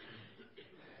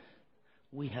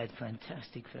 We had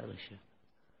fantastic fellowship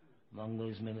among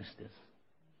those ministers.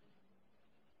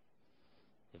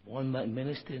 If one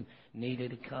minister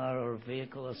needed a car or a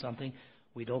vehicle or something,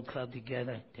 we'd all club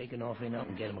together, take an offering up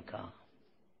and get him a car.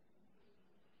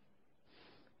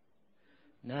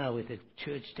 Now, if the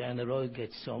church down the road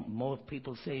gets more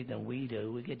people saved than we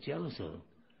do, we get jealous of them.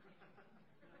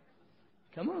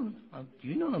 Come on.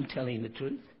 You know I'm telling the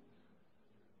truth.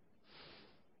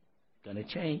 It's going to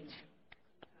change.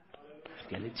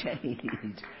 It's going to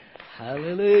change.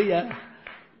 Hallelujah.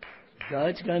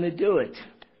 God's going to do it.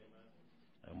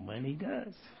 And when He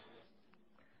does.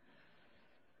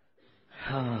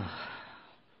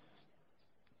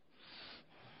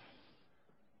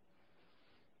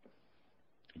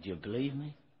 Do you believe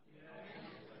me?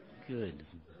 Good.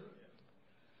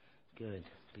 Good.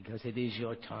 Because it is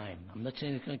your time. I'm not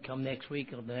saying it's going to come next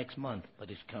week or the next month, but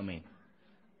it's coming.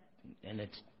 And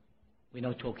we're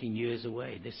not talking years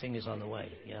away. This thing is on the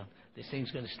way. Yeah. This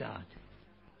thing's going to start.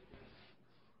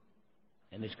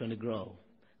 And it's going to grow.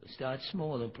 It'll start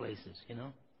small in places, you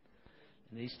know.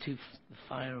 And these two, the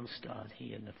fire will start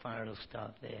here and the fire will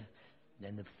start there. And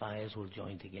then the fires will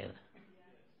join together.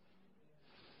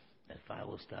 That fire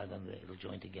will start on there. It'll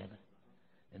join together.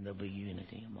 And there'll be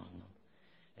unity among them.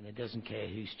 And it doesn't care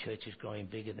whose church is growing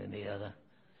bigger than the other.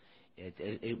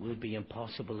 It will be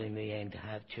impossible in the end to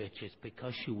have churches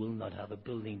because you will not have a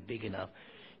building big enough.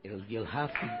 You will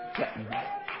have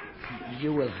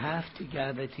to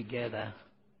gather together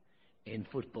in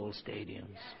football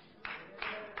stadiums.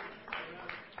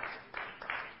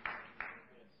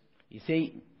 You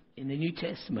see, in the New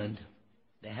Testament,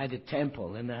 they had a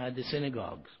temple and they had the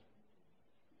synagogues.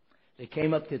 They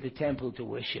came up to the temple to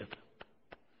worship.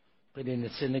 But in the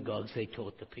synagogues, they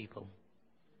taught the people.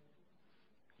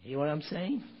 You hear what I'm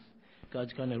saying?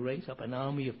 God's going to raise up an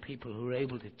army of people who are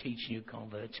able to teach new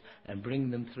converts and bring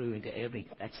them through into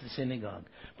that's the synagogue.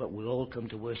 But we'll all come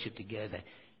to worship together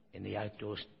in the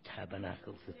outdoor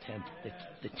tabernacles,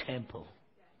 the temple.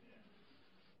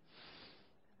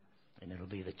 And it'll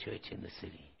be the church in the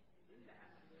city.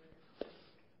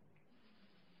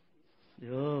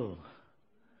 Oh,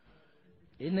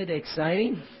 isn't it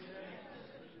exciting?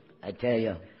 I tell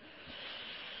you.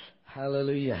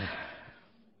 Hallelujah.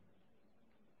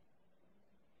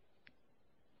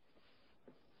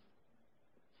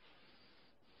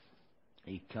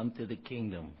 You come to the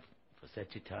kingdom for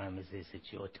such a time as this.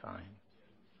 It's your time.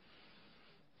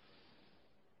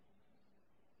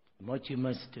 And what you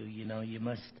must do, you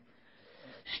must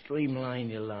streamline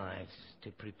your lives to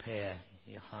prepare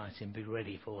your hearts and be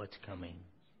ready for what's coming.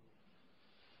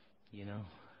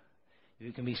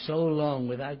 You can be so long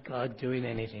without God doing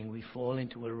anything, we fall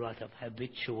into a rut of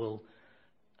habitual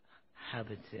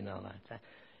habits in our life.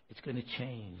 It's going to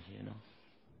change,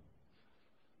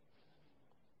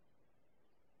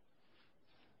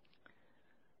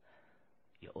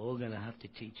 You're all going to have to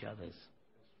teach others.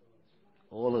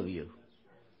 All of you.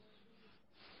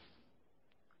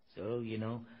 So,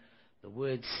 the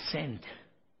word sent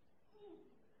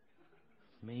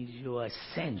means you are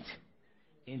sent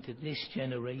into this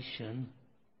generation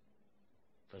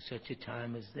for such a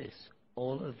time as this.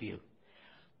 All of you.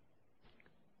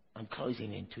 I'm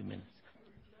closing in 2 minutes.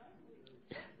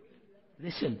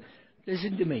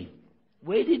 Listen to me.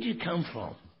 Where did you come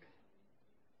from?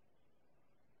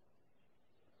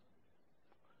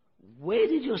 Where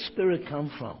did your spirit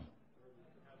come from?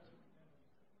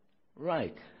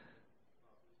 Right.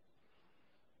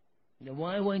 Now,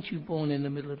 why weren't you born in the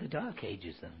middle of the Dark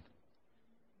Ages then?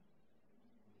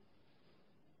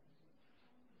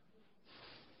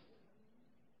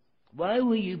 Why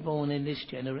were you born in this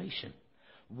generation?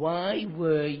 Why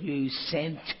were you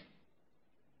sent,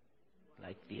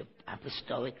 like the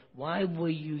apostolic, why were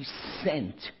you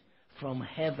sent from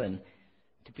heaven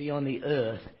to be on the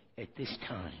earth at this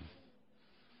time?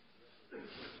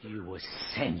 You were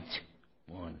sent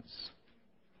ones.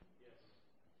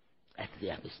 That's the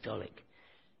apostolic.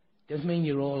 Doesn't mean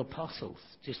you're all apostles.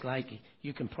 Just like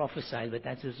you can prophesy, but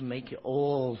that doesn't make you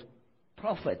all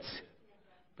prophets.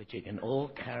 But you can all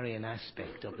carry an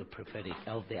aspect of the prophetic,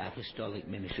 of the apostolic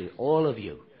ministry. All of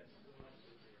you.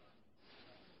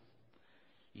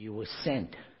 You were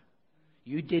sent.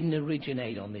 You didn't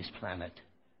originate on this planet.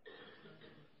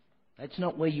 That's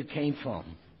not where you came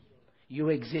from. You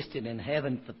existed in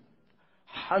heaven for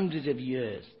hundreds of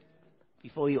years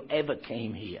before you ever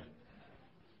came here.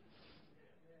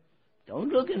 Don't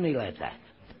look at me like that.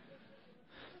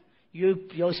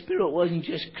 Your spirit wasn't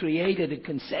just created at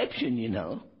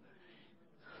conception,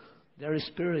 There are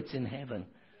spirits in heaven,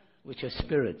 which are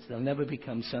spirits. They'll never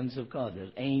become sons of God.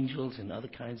 There's angels and other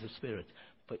kinds of spirits.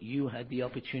 But you had the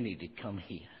opportunity to come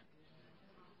here.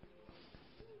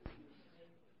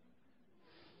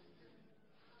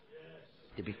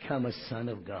 To become a son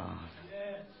of God.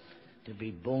 To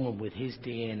be born with His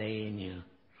DNA in you.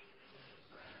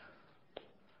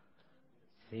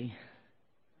 See?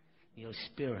 Your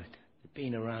spirit. You've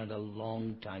been around a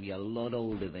long time. You're a lot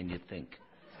older than you think.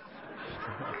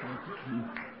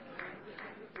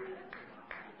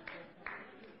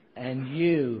 And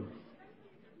you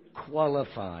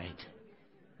qualified.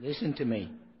 Listen to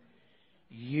me.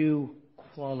 You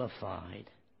qualified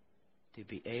to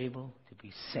be able to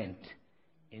be sent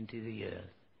into the earth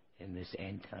in this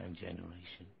end time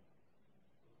generation.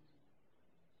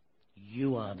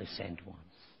 You are the sent ones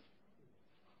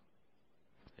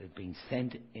who have been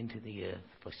sent into the earth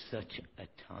for such a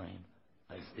time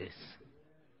as this.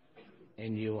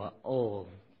 And you are all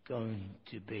going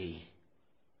to be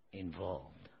involved.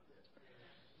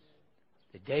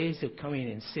 The days of coming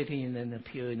and sitting in the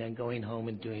pew and then going home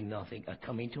and doing nothing are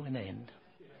coming to an end.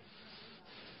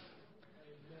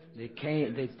 The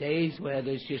days where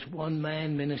there's just one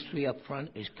man ministry up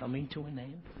front is coming to an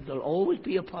end. There'll always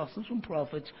be apostles and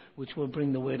prophets which will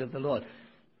bring the word of the Lord.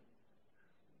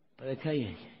 But I tell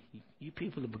you, you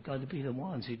people have got to be the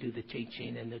ones who do the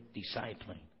teaching and the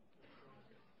discipling.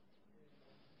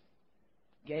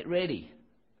 Get ready.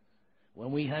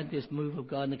 When we had this move of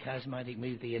God in the charismatic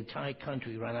move, the entire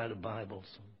country ran out of Bibles.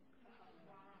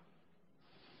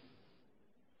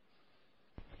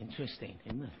 Interesting,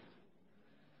 isn't it?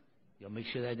 You'll make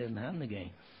sure that doesn't happen again.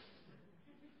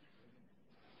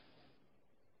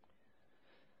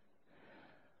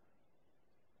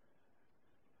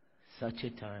 Such a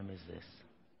time as this.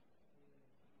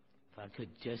 If I could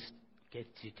just get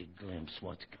you to glimpse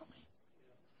what's coming.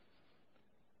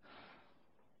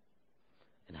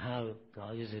 And how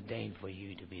God has ordained for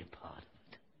you to be a part of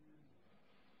it.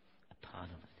 A part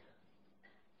of it.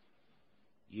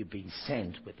 You've been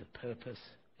sent with a purpose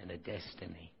and a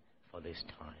destiny for this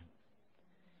time.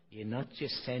 You're not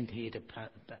just sent here to,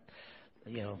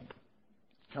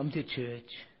 come to church,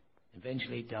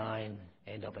 eventually die and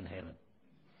end up in heaven.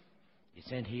 You're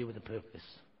sent here with a purpose,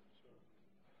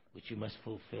 which you must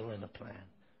fulfill in a plan.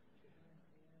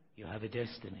 You have a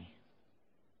destiny.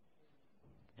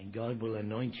 And God will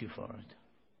anoint you for it.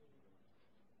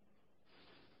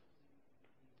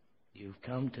 You've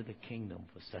come to the kingdom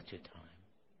for such a time.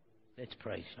 Let's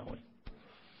pray, shall we?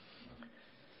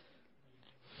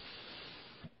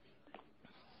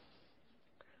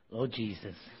 Lord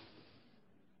Jesus,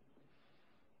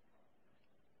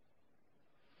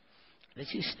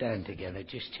 let's just stand together.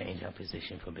 Just change our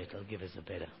position for a bit. It'll give us a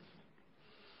better.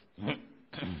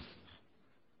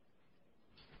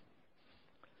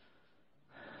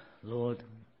 Lord,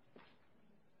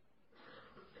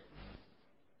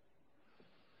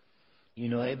 you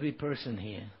know every person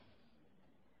here.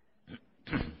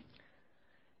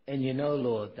 And you know,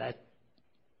 Lord, that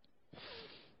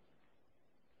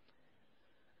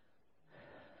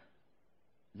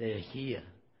they're here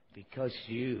because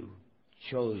you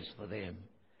chose for them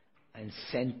and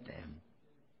sent them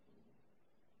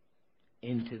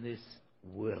into this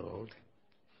world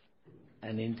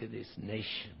and into this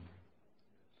nation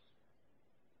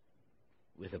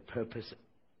with a purpose,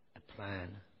 a plan,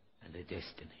 and a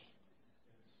destiny.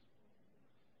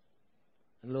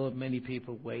 And Lord, many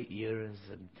people wait years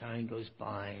and time goes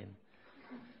by and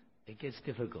it gets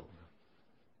difficult.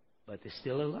 But they're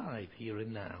still alive here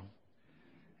and now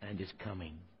and is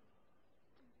coming.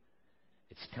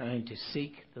 It's time to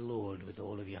seek the Lord with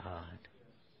all of your heart.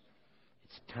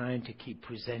 It's time to keep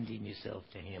presenting yourself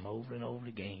to Him over and over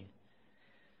again.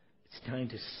 It's time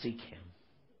to seek Him.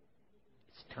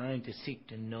 It's time to seek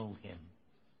to know Him.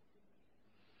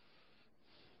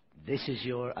 This is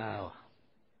your hour.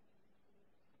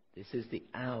 This is the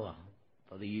hour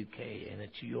for the UK, and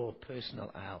it's your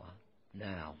personal hour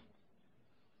now.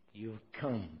 You've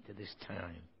come to this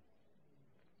time,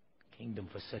 kingdom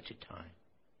for such a time.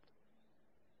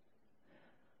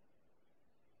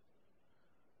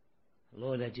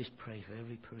 Lord, I just pray for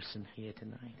every person here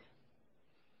tonight.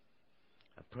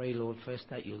 I pray, Lord, first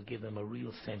that you'll give them a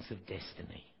real sense of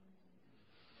destiny.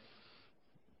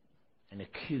 An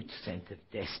acute sense of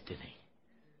destiny.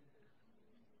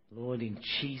 Lord, in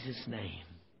Jesus' name.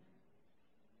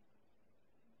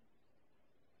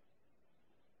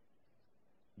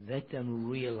 Let them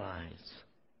realize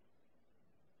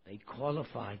they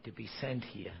qualify to be sent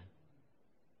here.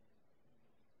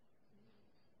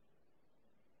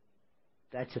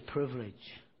 That's a privilege.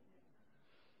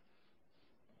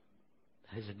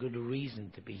 There's a good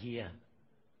reason to be here.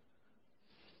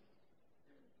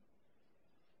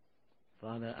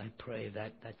 Father, I pray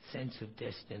that that sense of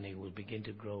destiny will begin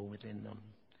to grow within them.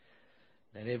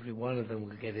 That every one of them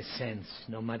will get a sense,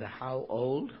 no matter how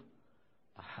old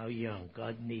or how young.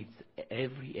 God needs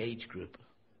every age group.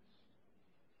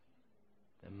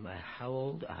 No matter how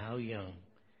old or how young,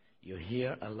 You're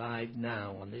here alive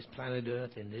now on this planet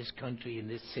Earth, in this country, in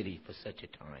this city for such a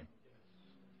time.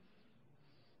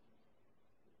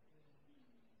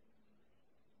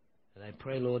 And I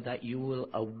pray, Lord, that you will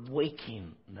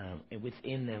awaken them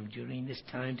within them during this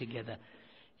time together.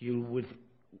 You would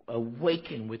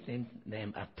awaken within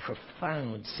them a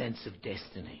profound sense of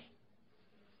destiny.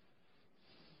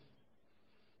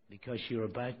 Because you're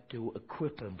about to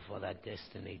equip them for that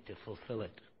destiny to fulfill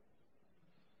it.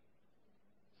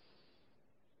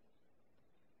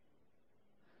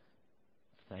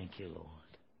 Thank you, Lord.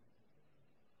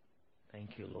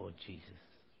 Thank you, Lord Jesus.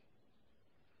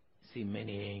 I see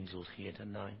many angels here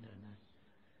tonight.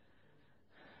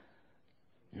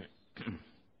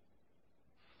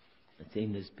 I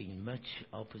think there's been much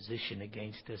opposition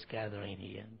against us gathering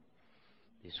here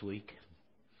this week.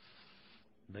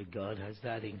 But God has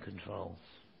that in control.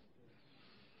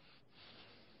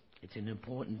 It's an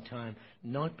important time,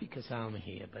 not because I'm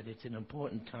here, but it's an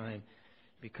important time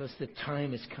because the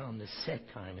time has come, the set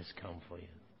time has come for you.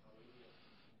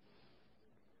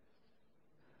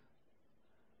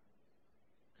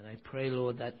 And I pray,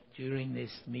 Lord, that during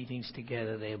these meetings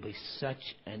together, there will be such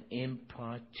an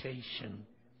impartation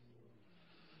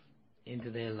into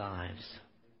their lives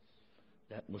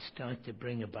that will start to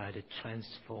bring about a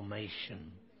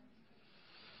transformation.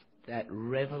 That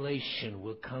revelation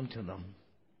will come to them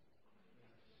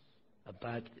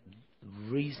about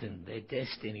reason, their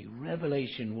destiny.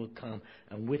 Revelation will come,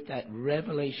 and with that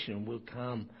revelation will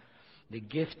come the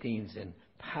giftings and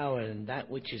power and that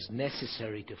which is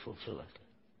necessary to fulfill it.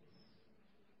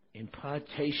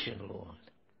 Impartation, Lord.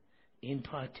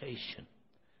 Impartation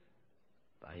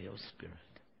by your Spirit.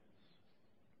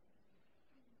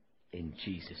 In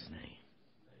Jesus' name.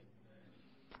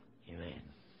 Amen.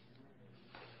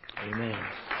 Amen.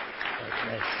 God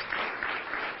bless.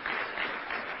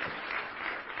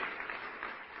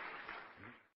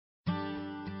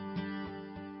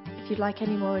 If you'd like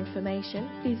any more information,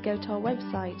 please go to our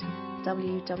website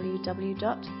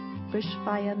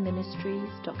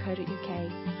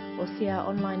www.bushfireministries.co.uk or see our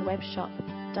online web shop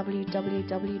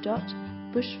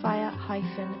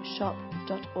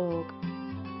www.bushfire-shop.org.